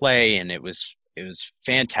got to play and it was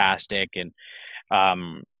fantastic and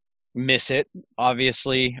um miss it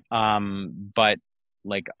obviously. But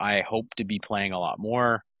like I hope to be playing a lot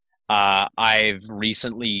more. I've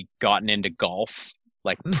recently gotten into golf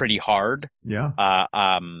like Mm. pretty hard. Yeah. Uh,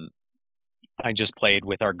 um, I just played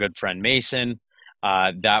with our good friend Mason.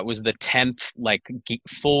 That was the 10th like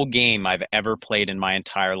full game I've ever played in my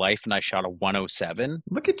entire life, and I shot a 107.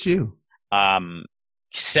 Look at you. Um,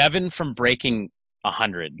 7 from breaking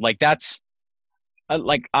 100. Like that's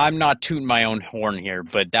like I'm not tooting my own horn here,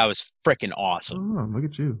 but that was freaking awesome. Oh, look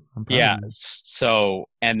at you. I'm proud Yeah. of you. So,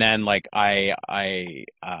 and then like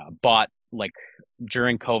bought like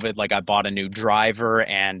during COVID, like I bought a new driver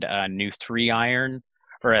and a new 3 iron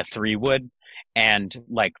or a 3 wood, and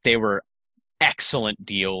like they were excellent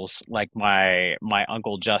deals. Like my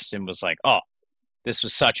uncle Justin was like, "Oh, this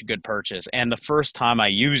was such a good purchase." And the first time I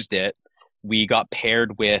used it, we got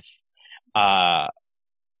paired with uh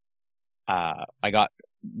I got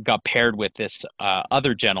paired with this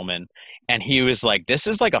other gentleman, and he was like, "This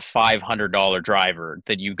is like a $500 driver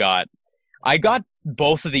that you got." I got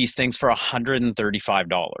both of these things for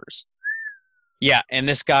 $135. Yeah, and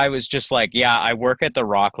this guy was just like, "Yeah, I work at the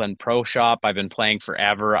Rockland Pro Shop. I've been playing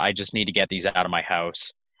forever. I just need to get these out of my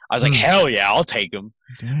house." I was like, Mm. "Hell yeah, I'll take them."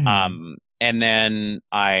 Dang. And then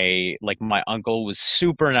I like my uncle was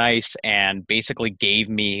super nice and basically gave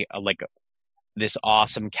me like this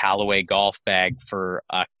awesome Callaway golf bag for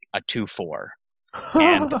a 2-4.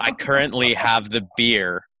 And I currently have the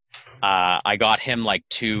beer. I got him like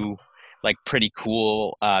 2 like pretty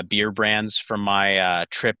cool beer brands from my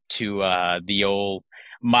trip to the old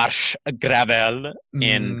Marche Gravel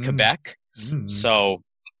in Mm. Quebec. Mm. So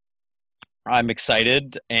I'm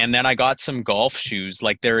excited. And then I got some golf shoes,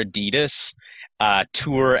 like they're Adidas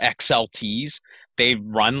Tour XLTs. They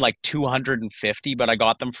run like 250, but I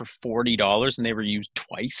got them for $40 and they were used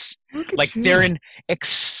twice. Look Like at they're you. in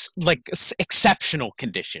exceptional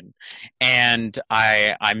condition. And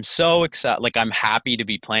I'm so excited, like I'm happy to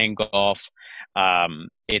be playing golf.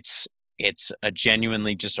 It's a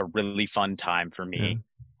genuinely just a really fun time for Yeah. me.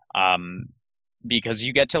 Um because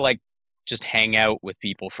you get to like just hang out with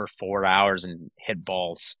people for 4 hours and hit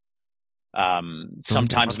balls. Doesn't get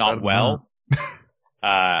Sometimes much better not than that.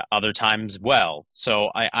 well, other times well. So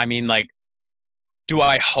I mean, like, do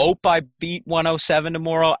I hope I beat 107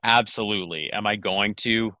 tomorrow? Absolutely. Am I going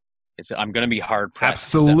to? I'm going to be hard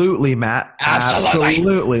pressed to say Absolutely, Matt. absolutely.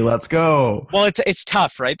 Absolutely. Let's go. Well, it's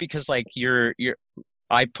tough, right? Because like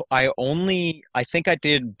I think I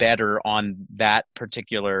did better on that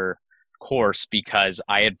particular course because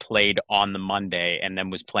I had played on the Monday and then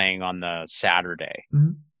was playing on the Saturday.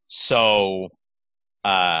 Mhm. So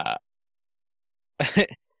uh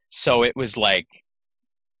so it was like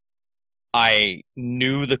I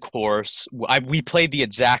knew the course. We played the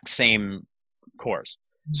exact same course.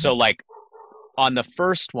 So like on the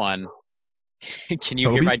first one, can you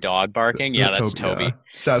hear Toby? my dog barking? Yeah, that's Toby, yeah. Toby.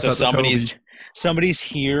 Shouts So out to Toby. somebody's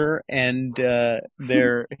here and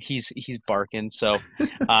they're he's barking. So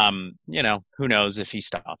you know, who knows if he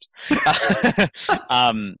stops.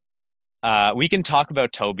 um we can talk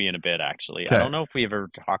about Toby in a bit actually. I Okay. don't know if we ever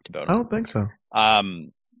talked about I him. don't think so.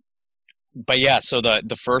 But yeah, so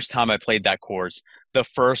the first time I played that course, the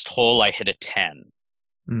first hole I hit a 10.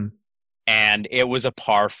 Mm. And it was a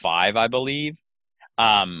par 5, I believe.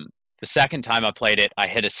 Um the second time I played it, I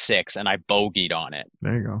hit a 6 and I bogeyed on it.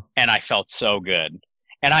 There you go. And I felt so good.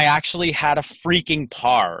 And I actually had a freaking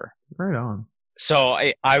par. Right on. So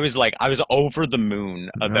I was like, I was over the moon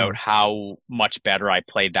Yeah. about how much better I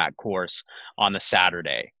played that course on the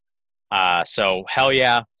Saturday. So hell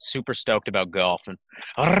yeah, super stoked about golf and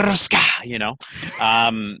you know.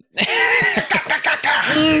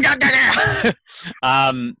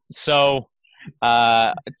 So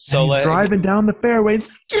And he's driving down the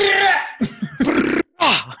fairways.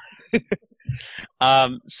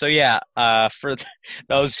 So yeah, for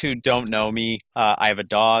those who don't know me, I have a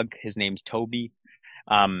dog. His name's Toby.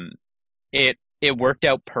 Um, it worked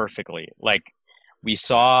out perfectly. Like we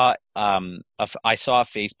saw, I saw a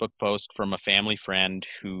Facebook post from a family friend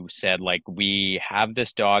who said like we have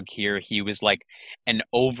this dog here. He was like an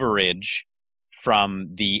overage from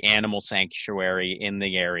the animal sanctuary in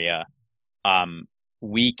the area. Um,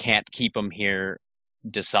 we can't keep him here.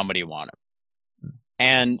 Does somebody want him?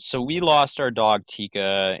 And so we lost our dog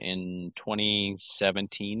Tika in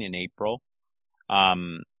 2017 in April.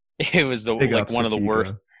 It was Big like ups one to of the worst.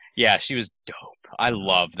 Tika. Yeah, she was dope. I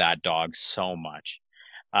love that dog so much.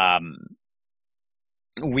 Um,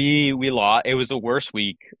 we lost. It was the worst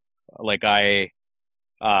week. Like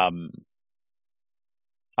um,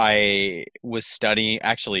 I was studying.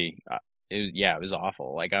 Actually, it was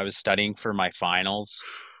awful. Like I was studying for my finals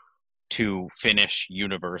to finish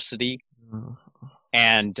university, Uh,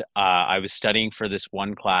 and I was studying for this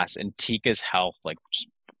one class, and Tika's health like just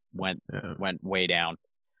went yeah. went way down.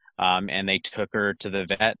 And they took her to the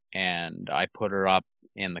vet, and I put her up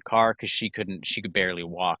in the car because she could barely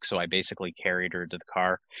walk. So I basically carried her to the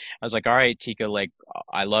car. I was like, all right, Tika, like,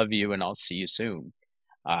 I love you and I'll see you soon.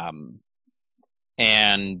 Um,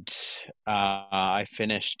 and I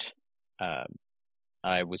finished, uh,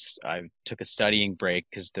 I took a studying break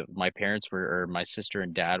because my parents were, or my sister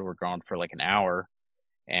and dad were gone for like an hour,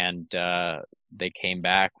 and they came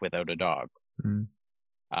back without a dog. Mm.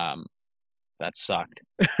 Um, that sucked.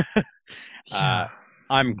 Uh, Yeah.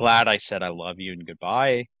 I'm glad I said I love you and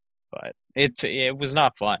goodbye, but it was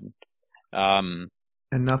not fun. Um,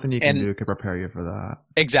 And nothing you can and do can prepare you for that.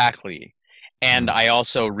 exactly. And Mm. I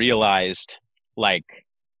also realized, like,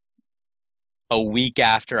 a week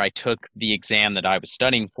after I took the exam that I was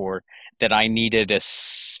studying for, that I needed a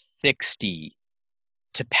 60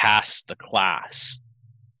 to pass the class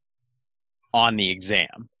on the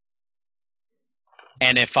exam.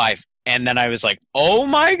 And then I was like, oh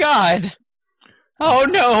my God, oh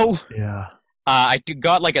no. Yeah. I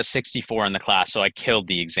got like a 64 in the class, so I killed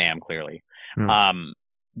the exam clearly. Mm.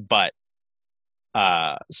 But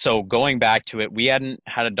so going back to it, we hadn't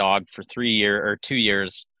had a dog for 3 years or 2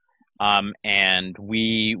 years, and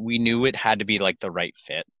we knew it had to be like the right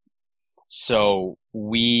fit. So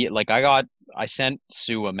I sent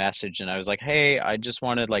Sue a message and I was like, hey, I just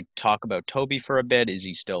want to like talk about Toby for a bit. Is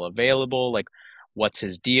he still available? Like, what's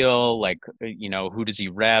his deal? Like, who does he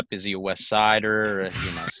rep? Is he a West Sider?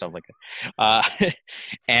 Stuff like that.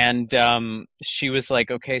 And she was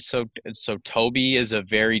like, okay, so Toby is a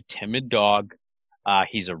very timid dog.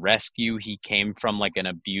 He's a rescue. He came from like an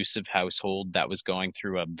abusive household that was going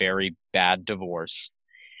through a very bad divorce.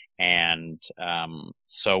 And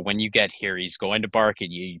so when you get here, he's going to bark at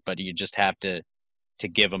you, but you just have to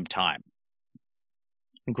give him time.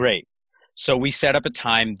 Great. So we set up a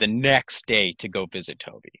time the next day to go visit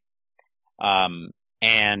Toby.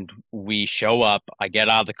 And we show up, I get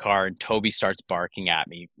out of the car, and Toby starts barking at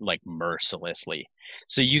me like mercilessly.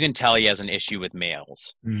 So you can tell he has an issue with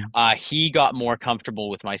males. Mm. He got more comfortable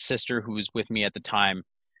with my sister, who was with me at the time,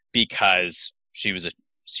 because she was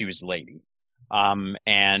a lady.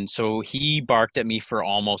 And so he barked at me for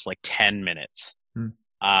almost like 10 minutes. Mm.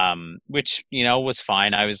 Which, was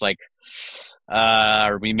fine. I was like,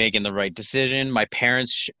 are we making the right decision? My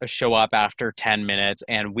parents show up after 10 minutes,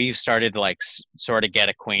 and we've started to like sort of get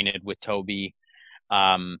acquainted with Toby.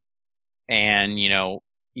 And,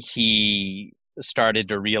 he started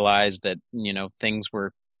to realize that, things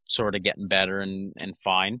were sort of getting better and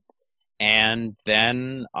fine. And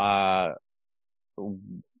then,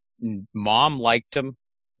 mom liked him,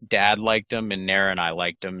 dad liked him, and Nara and I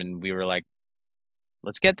liked him. And we were like,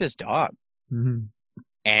 let's get this dog. Mm-hmm.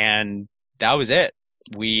 And that was it.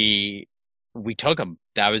 We took him.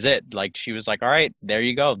 That was it. Like, she was like, all right, there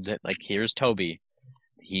you go. Like, here's Toby.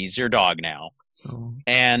 He's your dog now. Oh.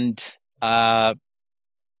 And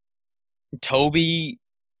Toby,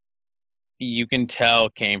 you can tell,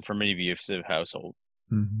 came from an abusive household.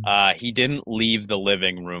 Mm-hmm. He didn't leave the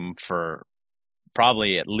living room for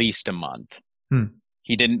probably at least a month. Mm.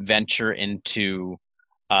 He didn't venture into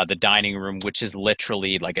the dining room, which is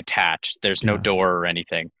literally like attached. There's no Yeah. door or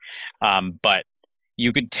anything. But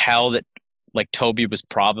you could tell that like Toby was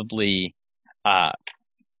probably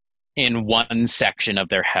in one section of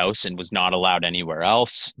their house and was not allowed anywhere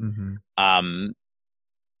else. Mm-hmm.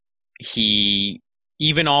 He,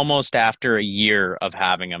 even almost after a year of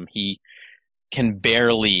having him, he can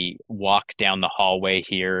barely walk down the hallway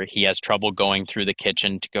here. He has trouble going through the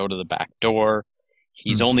kitchen to go to the back door.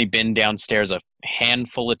 He's only been downstairs a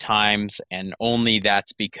handful of times, and only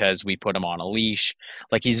that's because we put him on a leash.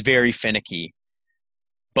 Like, he's very finicky.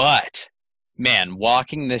 But, man,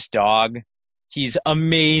 walking this dog, he's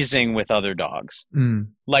amazing with other dogs. Mm.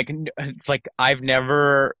 Like I've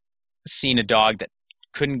never seen a dog that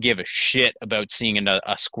couldn't give a shit about seeing a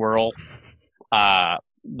squirrel.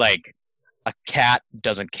 Like, a cat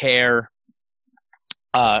doesn't care.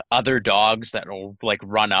 Other dogs that will like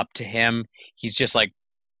run up to him, he's just like,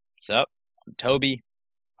 "Sup, I'm Toby.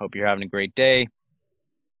 Hope you're having a great day.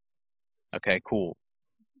 Okay, cool.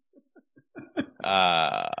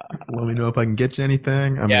 Let me know if I can get you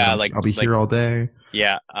anything. I mean, Yeah, I'll be here all day.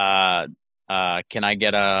 yeah. Can I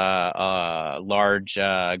get a large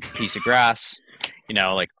piece of grass? You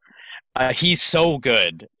know, like he's so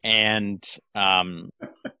good, and I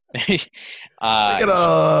get he,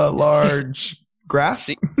 a large grass.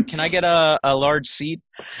 can I get a large seed?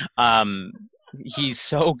 Um, he's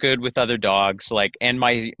so good with other dogs. Like, and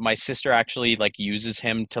my sister actually like uses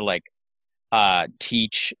him to like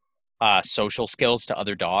teach social skills to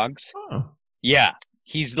other dogs. Oh. Yeah,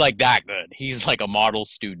 he's like that good. He's like a model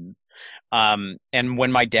student. And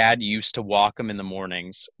when my dad used to walk him in the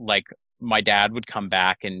mornings, like my dad would come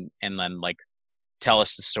back and then like tell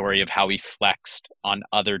us the story of how he flexed on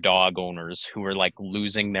other dog owners who were like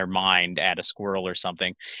losing their mind at a squirrel or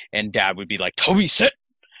something. And dad would be like, Toby, sit.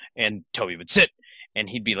 And Toby would sit. And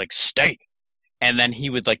he'd be like, stay. And then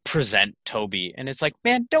he would like present Toby. And it's like,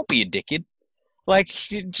 man, don't be a dickhead. Like,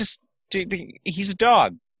 he's a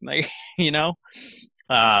dog. Like, you know?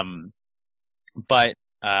 Um, but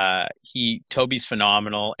Toby's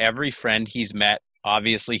phenomenal. Every friend he's met,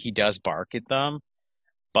 obviously he does bark at them.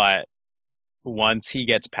 But once he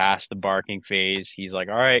gets past the barking phase, he's like,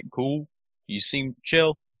 all right, cool. You seem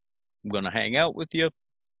chill. I'm going to hang out with you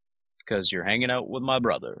because you're hanging out with my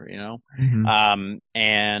brother, you know? Mm-hmm.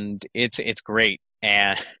 And it's great.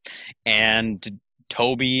 And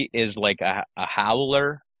Toby is like a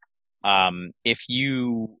howler. If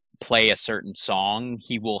you play a certain song,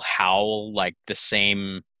 he will howl like the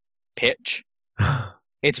same pitch.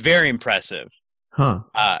 It's very impressive. Huh.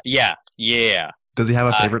 Yeah. Does he have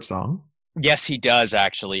a favorite song? Yes, he does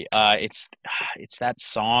actually. It's that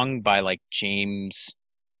song by like James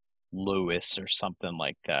Lewis or something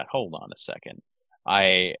like that. Hold on a second.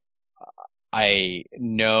 I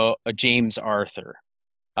know James Arthur.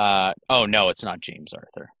 Oh no, it's not James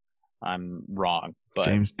Arthur. I'm wrong. But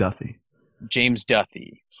James Duthie. James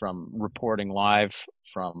Duthie from reporting live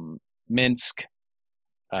from Minsk,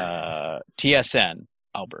 TSN,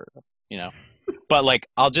 Alberta. You know, but like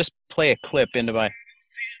I'll just play a clip into my.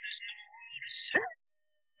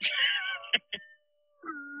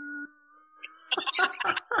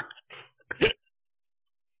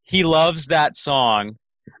 He loves that song.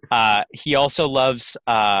 He also loves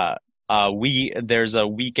there's a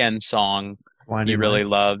Weekend song he really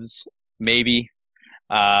loves, maybe.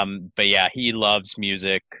 But yeah, he loves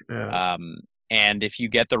music. Yeah. And if you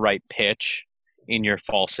get the right pitch in your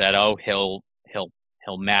falsetto, he'll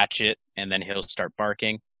match it and then he'll start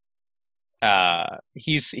barking.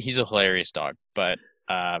 He's a hilarious dog, but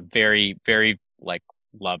very, very like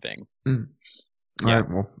loving. Mm. Yeah. All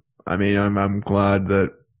right, well, I mean, I'm glad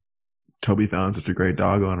that Toby found such a great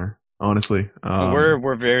dog owner. Honestly,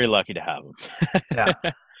 we're very lucky to have him. Yeah,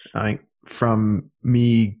 I think from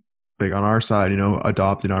me, like on our side, you know,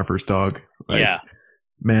 adopting our first dog. Like, yeah,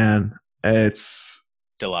 man, it's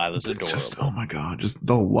Delilah's adorable. Just, oh my god, just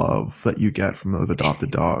the love that you get from those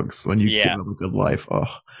adopted dogs when you give them a good life.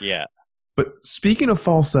 Oh, yeah. But speaking of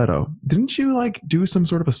falsetto, didn't you like do some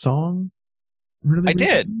sort of a song? Really I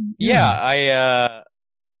did. Yeah.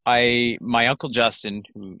 My Uncle Justin,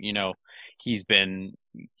 who, you know, he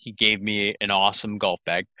gave me an awesome golf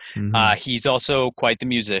bag. Mm-hmm. He's also quite the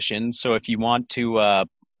musician. So if you want to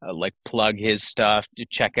like plug his stuff,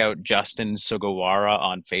 check out Justin Sugawara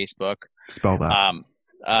on Facebook. Spell that.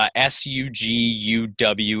 Suguwara.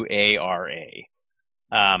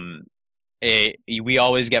 We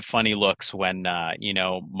always get funny looks when you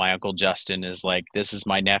know, my Uncle Justin is like, this is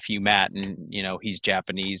my nephew Matt, and you know, he's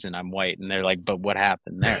Japanese and I'm white, and they're like, but what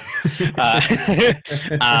happened there?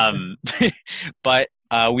 But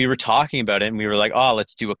we were talking about it and we were like, oh,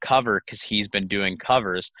 let's do a cover because he's been doing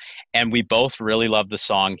covers, and we both really love the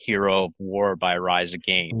song Hero of War by Rise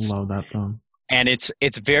Against. Love that song. And it's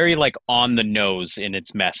very like on the nose in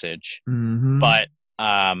its message. Mm-hmm. But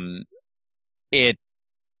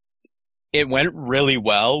it went really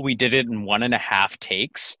well. We did it in 1.5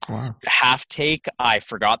 takes. Wow. Half take, I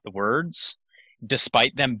forgot the words,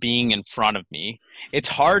 despite them being in front of me. It's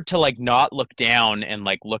hard to like not look down and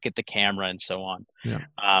like look at the camera and so on. Yeah.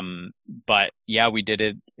 But yeah, we did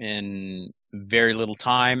it in very little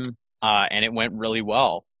time, and it went really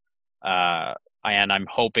well. And I'm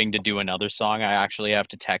hoping to do another song. I actually have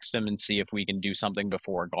to text him and see if we can do something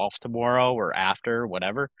before golf tomorrow or after,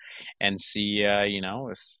 whatever, and see, you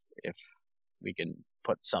know, if we can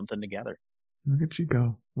put something together. Look at you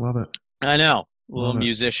go. Love it. I know. Little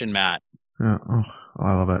musician Matt. Yeah. Oh,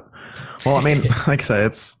 I love it. Well, I mean, like I said,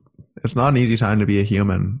 it's not an easy time to be a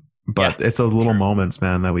human, but it's those little moments,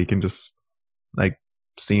 man, that we can just like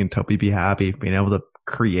seeing Toby be happy, being able to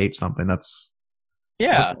create something. That's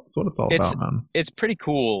what it's all about, man. It's pretty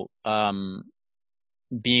cool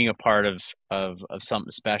being a part of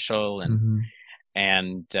something special,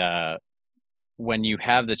 and when you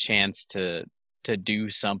have the chance to do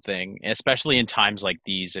something, especially in times like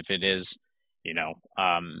these, if it is,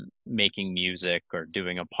 making music or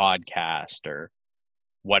doing a podcast or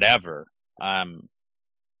whatever,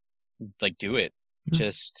 like do it.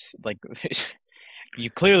 Just like you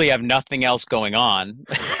clearly have nothing else going on.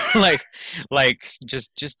 like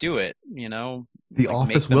just do it, The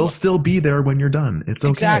office will still be there when you're done. It's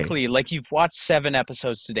okay. Exactly. Like you've watched 7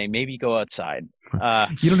 episodes today. Maybe go outside.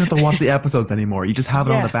 You don't have to watch the episodes anymore. You just have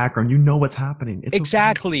it on the background. You know what's happening. It's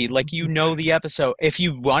exactly. okay. Like the episode. If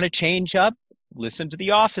you want to change up, listen to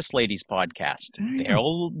the Office Ladies podcast.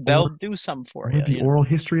 They'll do something for you. The Oral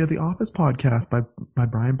History of the Office podcast by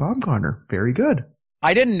Brian Baumgartner. Very good.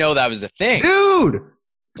 I didn't know that was a thing. Dude!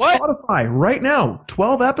 What? Spotify, right now,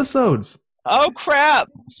 12 episodes. Oh, crap.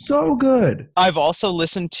 So good. I've also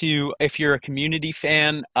listened to, if you're a Community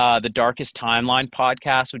fan, the Darkest Timeline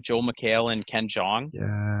podcast with Joel McHale and Ken Jeong.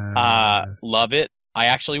 Yes. Love it. I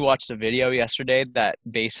actually watched a video yesterday that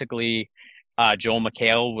basically Joel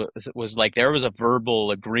McHale was like, there was a verbal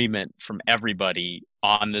agreement from everybody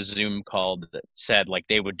on the Zoom call that said like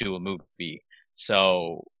they would do a movie.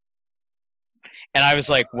 So, and I was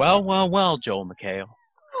like, well, Joel McHale.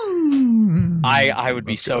 I would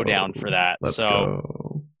be so down for that. Let's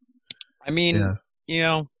go. I mean,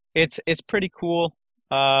 it's pretty cool.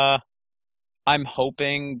 I'm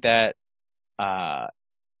hoping that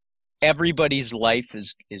everybody's life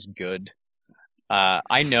is good.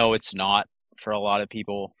 I know it's not for a lot of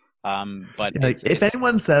people, but if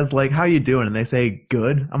anyone says like, "How you doing?" and they say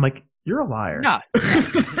 "good," I'm like, "You're a liar." Nah.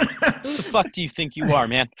 Who the fuck do you think you are,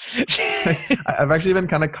 man? I've actually been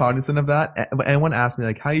kind of cognizant of that. When anyone asks me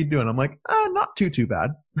like, "How you doing?" I'm like, not too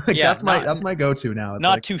bad." Like, that's my go-to now. It's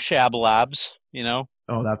not like, too shabalabs,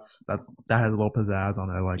 Oh, that has a little pizzazz on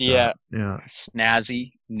it. I like that. Yeah.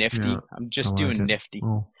 Snazzy, nifty. Yeah, I'm just doing nifty.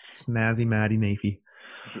 Oh, snazzy, Maddie, Nafe.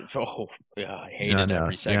 Oh, yeah, I hated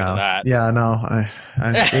every second of that. Yeah, no,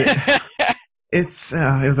 it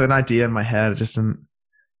was an idea in my head. It just didn't.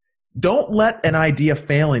 Don't let an idea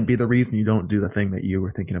failing be the reason you don't do the thing that you were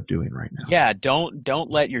thinking of doing right now. Yeah, don't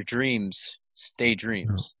let your dreams stay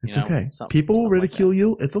dreams. No, it's okay. People will ridicule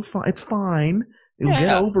you. It's fine. You'll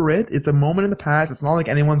get over it. It's a moment in the past. It's not like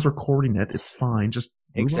anyone's recording it. It's fine. Just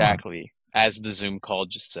exactly as the Zoom call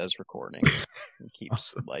just says recording. It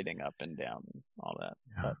keeps lighting up and down and all that.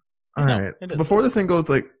 Yeah. But, all right. So before this thing goes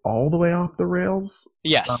like all the way off the rails,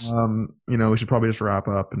 yes. We should probably just wrap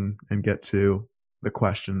up and get to the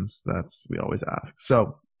questions that we always ask.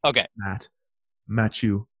 So, okay,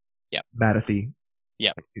 Matthew, Mattathy.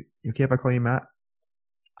 Yeah. You okay if I call you Matt?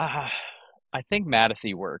 I think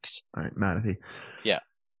Mattathy works. All right, Mattathy. Yeah.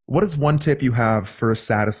 What is one tip you have for a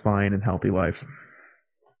satisfying and healthy life?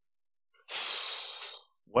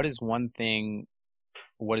 What is one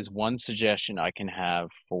suggestion I can have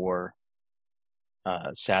for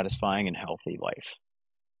satisfying and healthy life?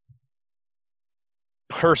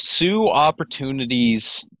 Pursue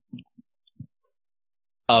opportunities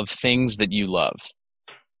of things that you love.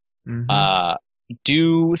 Mm-hmm.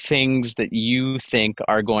 Do things that you think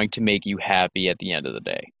are going to make you happy at the end of the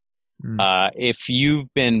day. If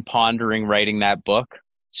you've been pondering writing that book,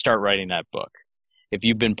 start writing that book. If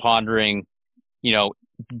you've been pondering,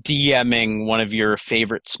 DMing one of your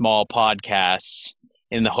favorite small podcasts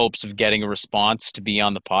in the hopes of getting a response to be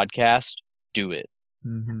on the podcast, do it.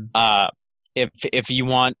 Mm-hmm. If you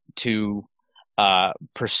want to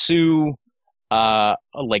pursue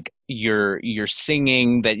like you're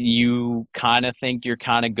singing that you kind of think you're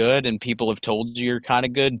kind of good and people have told you you're kind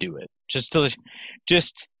of good, do it.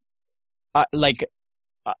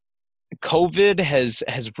 COVID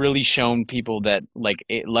has really shown people that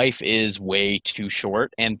life is way too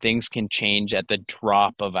short and things can change at the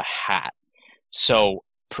drop of a hat. So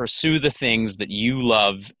pursue the things that you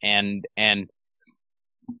love and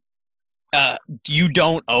you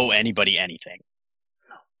don't owe anybody anything.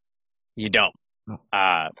 You don't.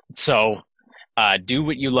 So do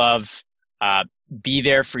what you love. Be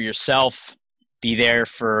there for yourself. Be there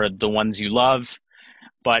for the ones you love.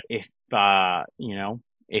 But if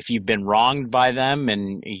you've been wronged by them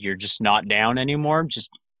and you're just not down anymore, just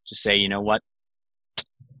say, you know what?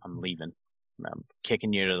 I'm leaving. I'm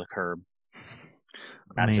kicking you to the curb.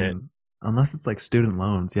 That's it. Unless it's like student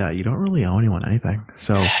loans. Yeah, you don't really owe anyone anything.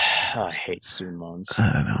 So I hate student loans.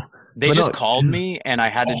 I don't know. They just called me and I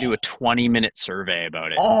had to do a 20-minute survey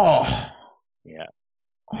about it. Oh. Yeah.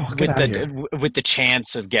 Oh, with the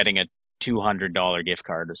chance of getting a $200 gift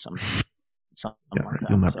card or some something Yeah, like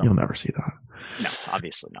that. you'll never see that. No,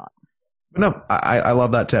 obviously not. But no, I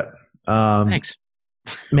love that tip. Thanks.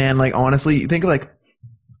 Man, like honestly, think of like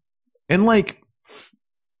in like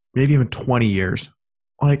maybe even 20 years,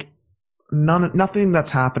 like nothing that's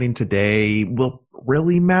happening today will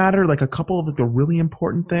really matter. Like a couple of the really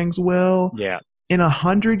important things will. Yeah. In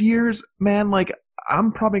 100 years, man, like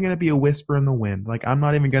I'm probably gonna be a whisper in the wind. Like I'm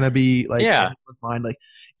not even gonna be like anyone's mind. Like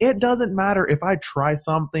it doesn't matter if I try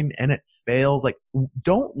something and it fails. Like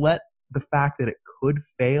don't let the fact that it could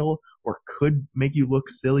fail or could make you look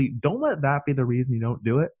silly, don't let that be the reason you don't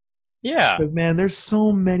do it. Yeah. Because man, there's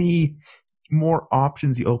so many more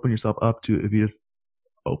options you open yourself up to if you just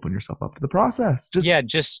open yourself up to the process. Just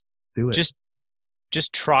do it.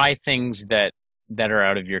 Just try things that are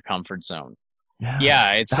out of your comfort zone.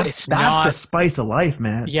 Yeah, that's not the spice of life,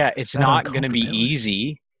 man. Yeah, it's not going to be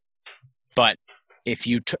easy, but if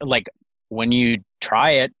you like when you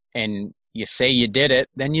try it and you say you did it,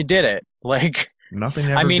 then you did it. Like nothing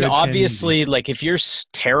ever. I mean, obviously, like if you're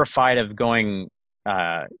terrified of going,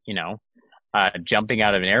 jumping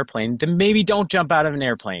out of an airplane, then maybe don't jump out of an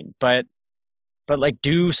airplane. But like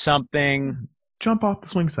do something. Jump off the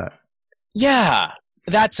swing set. Yeah,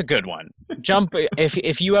 that's a good one. Jump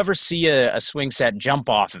if you ever see a swing set, jump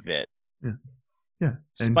off of it. Yeah.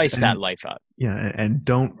 Spice that life up. Yeah, and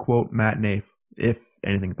don't quote Matt Nafe if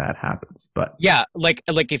anything bad happens. But yeah, like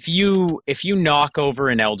if you knock over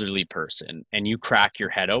an elderly person and you crack your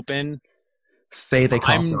head open, say they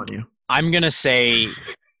coughed on you. I'm gonna say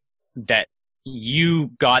that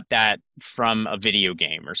you got that from a video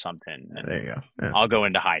game or something. There you go. Yeah. I'll go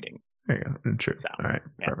into hiding. There you go. True. So, all right.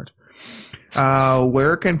 Yeah. Perfect.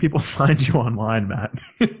 Where can people find you online, Matt?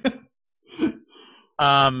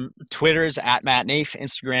 Twitter is @MattNafe.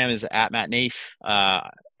 Instagram is @MattNafe.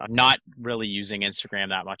 I'm not really using Instagram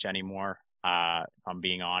that much anymore, if I'm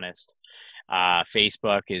being honest.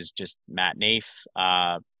 Facebook is just Matt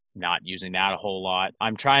Nafe. Not using that a whole lot.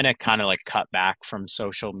 I'm trying to kind of like cut back from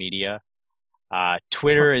social media.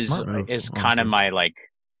 Twitter is kind of my like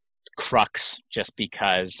crux, just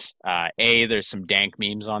because there's some dank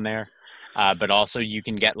memes on there, but also you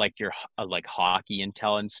can get like your like hockey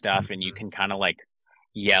intel and stuff, and you can kind of like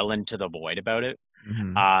yell into the void about it.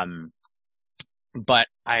 Mm-hmm. But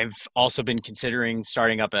I've also been considering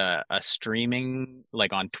starting up a streaming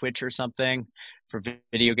like on Twitch or something for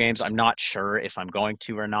video games. I'm not sure if I'm going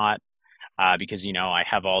to or not, because I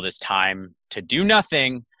have all this time to do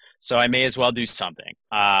nothing, so I may as well do something.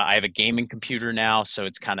 I have a gaming computer now, so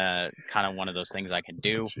it's kind of one of those things I can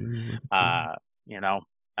do.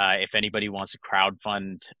 If anybody wants to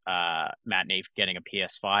crowdfund Matt Nafe getting a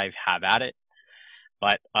PS5, have at it.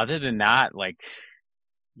 But other than that, like,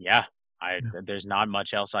 yeah. There's not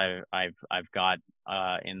much else I've got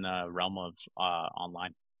in the realm of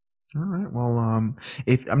online. All right. Well,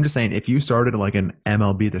 if I'm just saying, if you started like an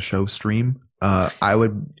MLB The Show stream, I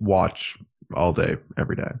would watch all day,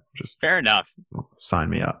 every day. Just fair enough. Sign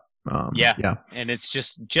me up. Yeah. And it's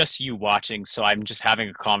just you watching, so I'm just having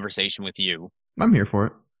a conversation with you. I'm here for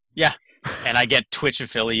it. Yeah. And I get Twitch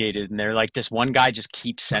affiliated, and they're like, this one guy just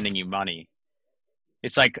keeps sending you money.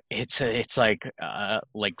 It's like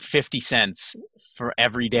 50 cents for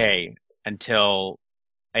every day until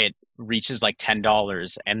it reaches like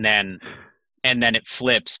 $10, and then it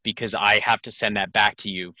flips because I have to send that back to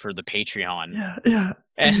you for the Patreon. Yeah.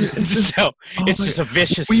 And so it's just a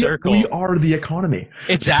vicious circle. We are the economy.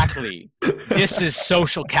 Exactly. This is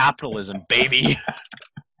social capitalism, baby.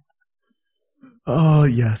 Oh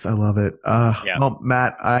yes, I love it. Well,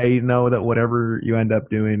 Matt, I know that whatever you end up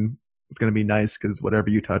doing, it's going to be nice, because whatever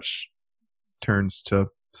you touch turns to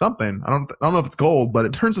something. I don't know if it's gold, but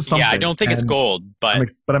it turns to something. Yeah, I don't think it's gold, but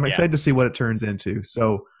I'm excited to see what it turns into.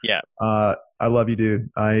 So yeah, I love you, dude.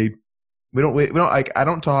 I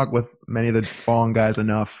don't talk with many of the Fong guys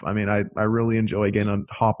enough. I mean, I really enjoy getting on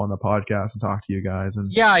hop on the podcast and talk to you guys.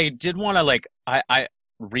 And yeah, I did want to like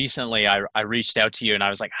recently I reached out to you and I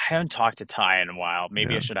was like, I haven't talked to Ty in a while.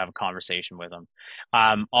 Maybe I should have a conversation with him.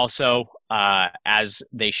 Also, as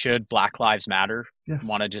they should, Black Lives Matter. Yes.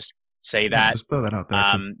 Want to just say that. Just throw that out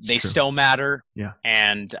there. They still matter. Yeah.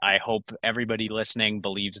 And I hope everybody listening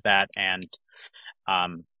believes that, and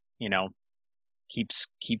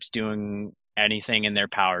keeps doing anything in their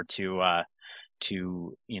power to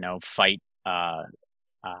fight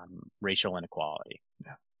racial inequality.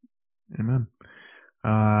 Yeah. Amen.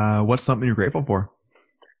 What's something you're grateful for?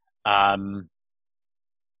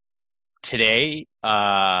 Today,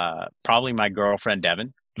 probably my girlfriend,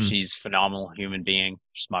 Devin. She's a phenomenal human being.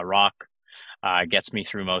 She's my rock. Gets me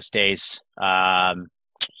through most days. And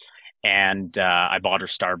I bought her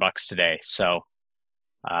Starbucks today. So,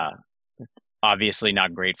 obviously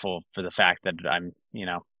not grateful for the fact that I'm,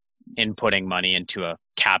 inputting money into a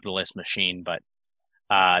capitalist machine, but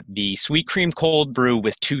the sweet cream cold brew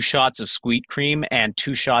with 2 shots of sweet cream and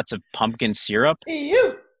 2 shots of pumpkin syrup.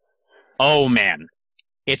 Ew. Oh man,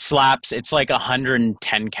 it slaps. It's like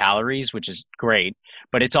 110 calories, which is great,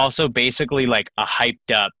 but it's also basically like a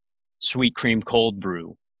hyped up sweet cream cold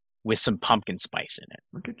brew with some pumpkin spice in it.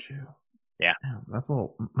 Look at you. Yeah. Damn, that's a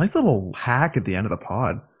nice little hack at the end of the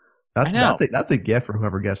pod. I know. That's a gift for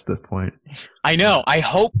whoever gets to this point. I know. I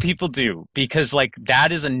hope people do, because like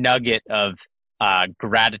that is a nugget of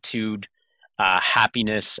gratitude,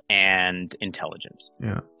 happiness, and intelligence.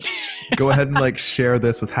 Yeah. Go ahead and like share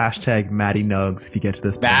this with hashtag Maddie Nugs if you get to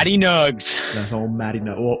this point. Maddie Nugs. That whole Maddie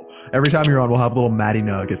Nug. Well, every time you're on, we'll have a little Maddie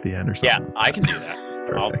Nug at the end or something. Yeah, I can do that.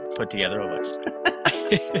 I'll put together a list.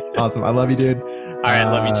 Awesome. I love you, dude. All right,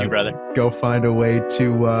 love you too, brother. Go find a way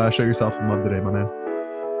to show yourself some love today, my man.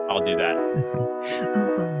 I'll do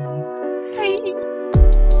that.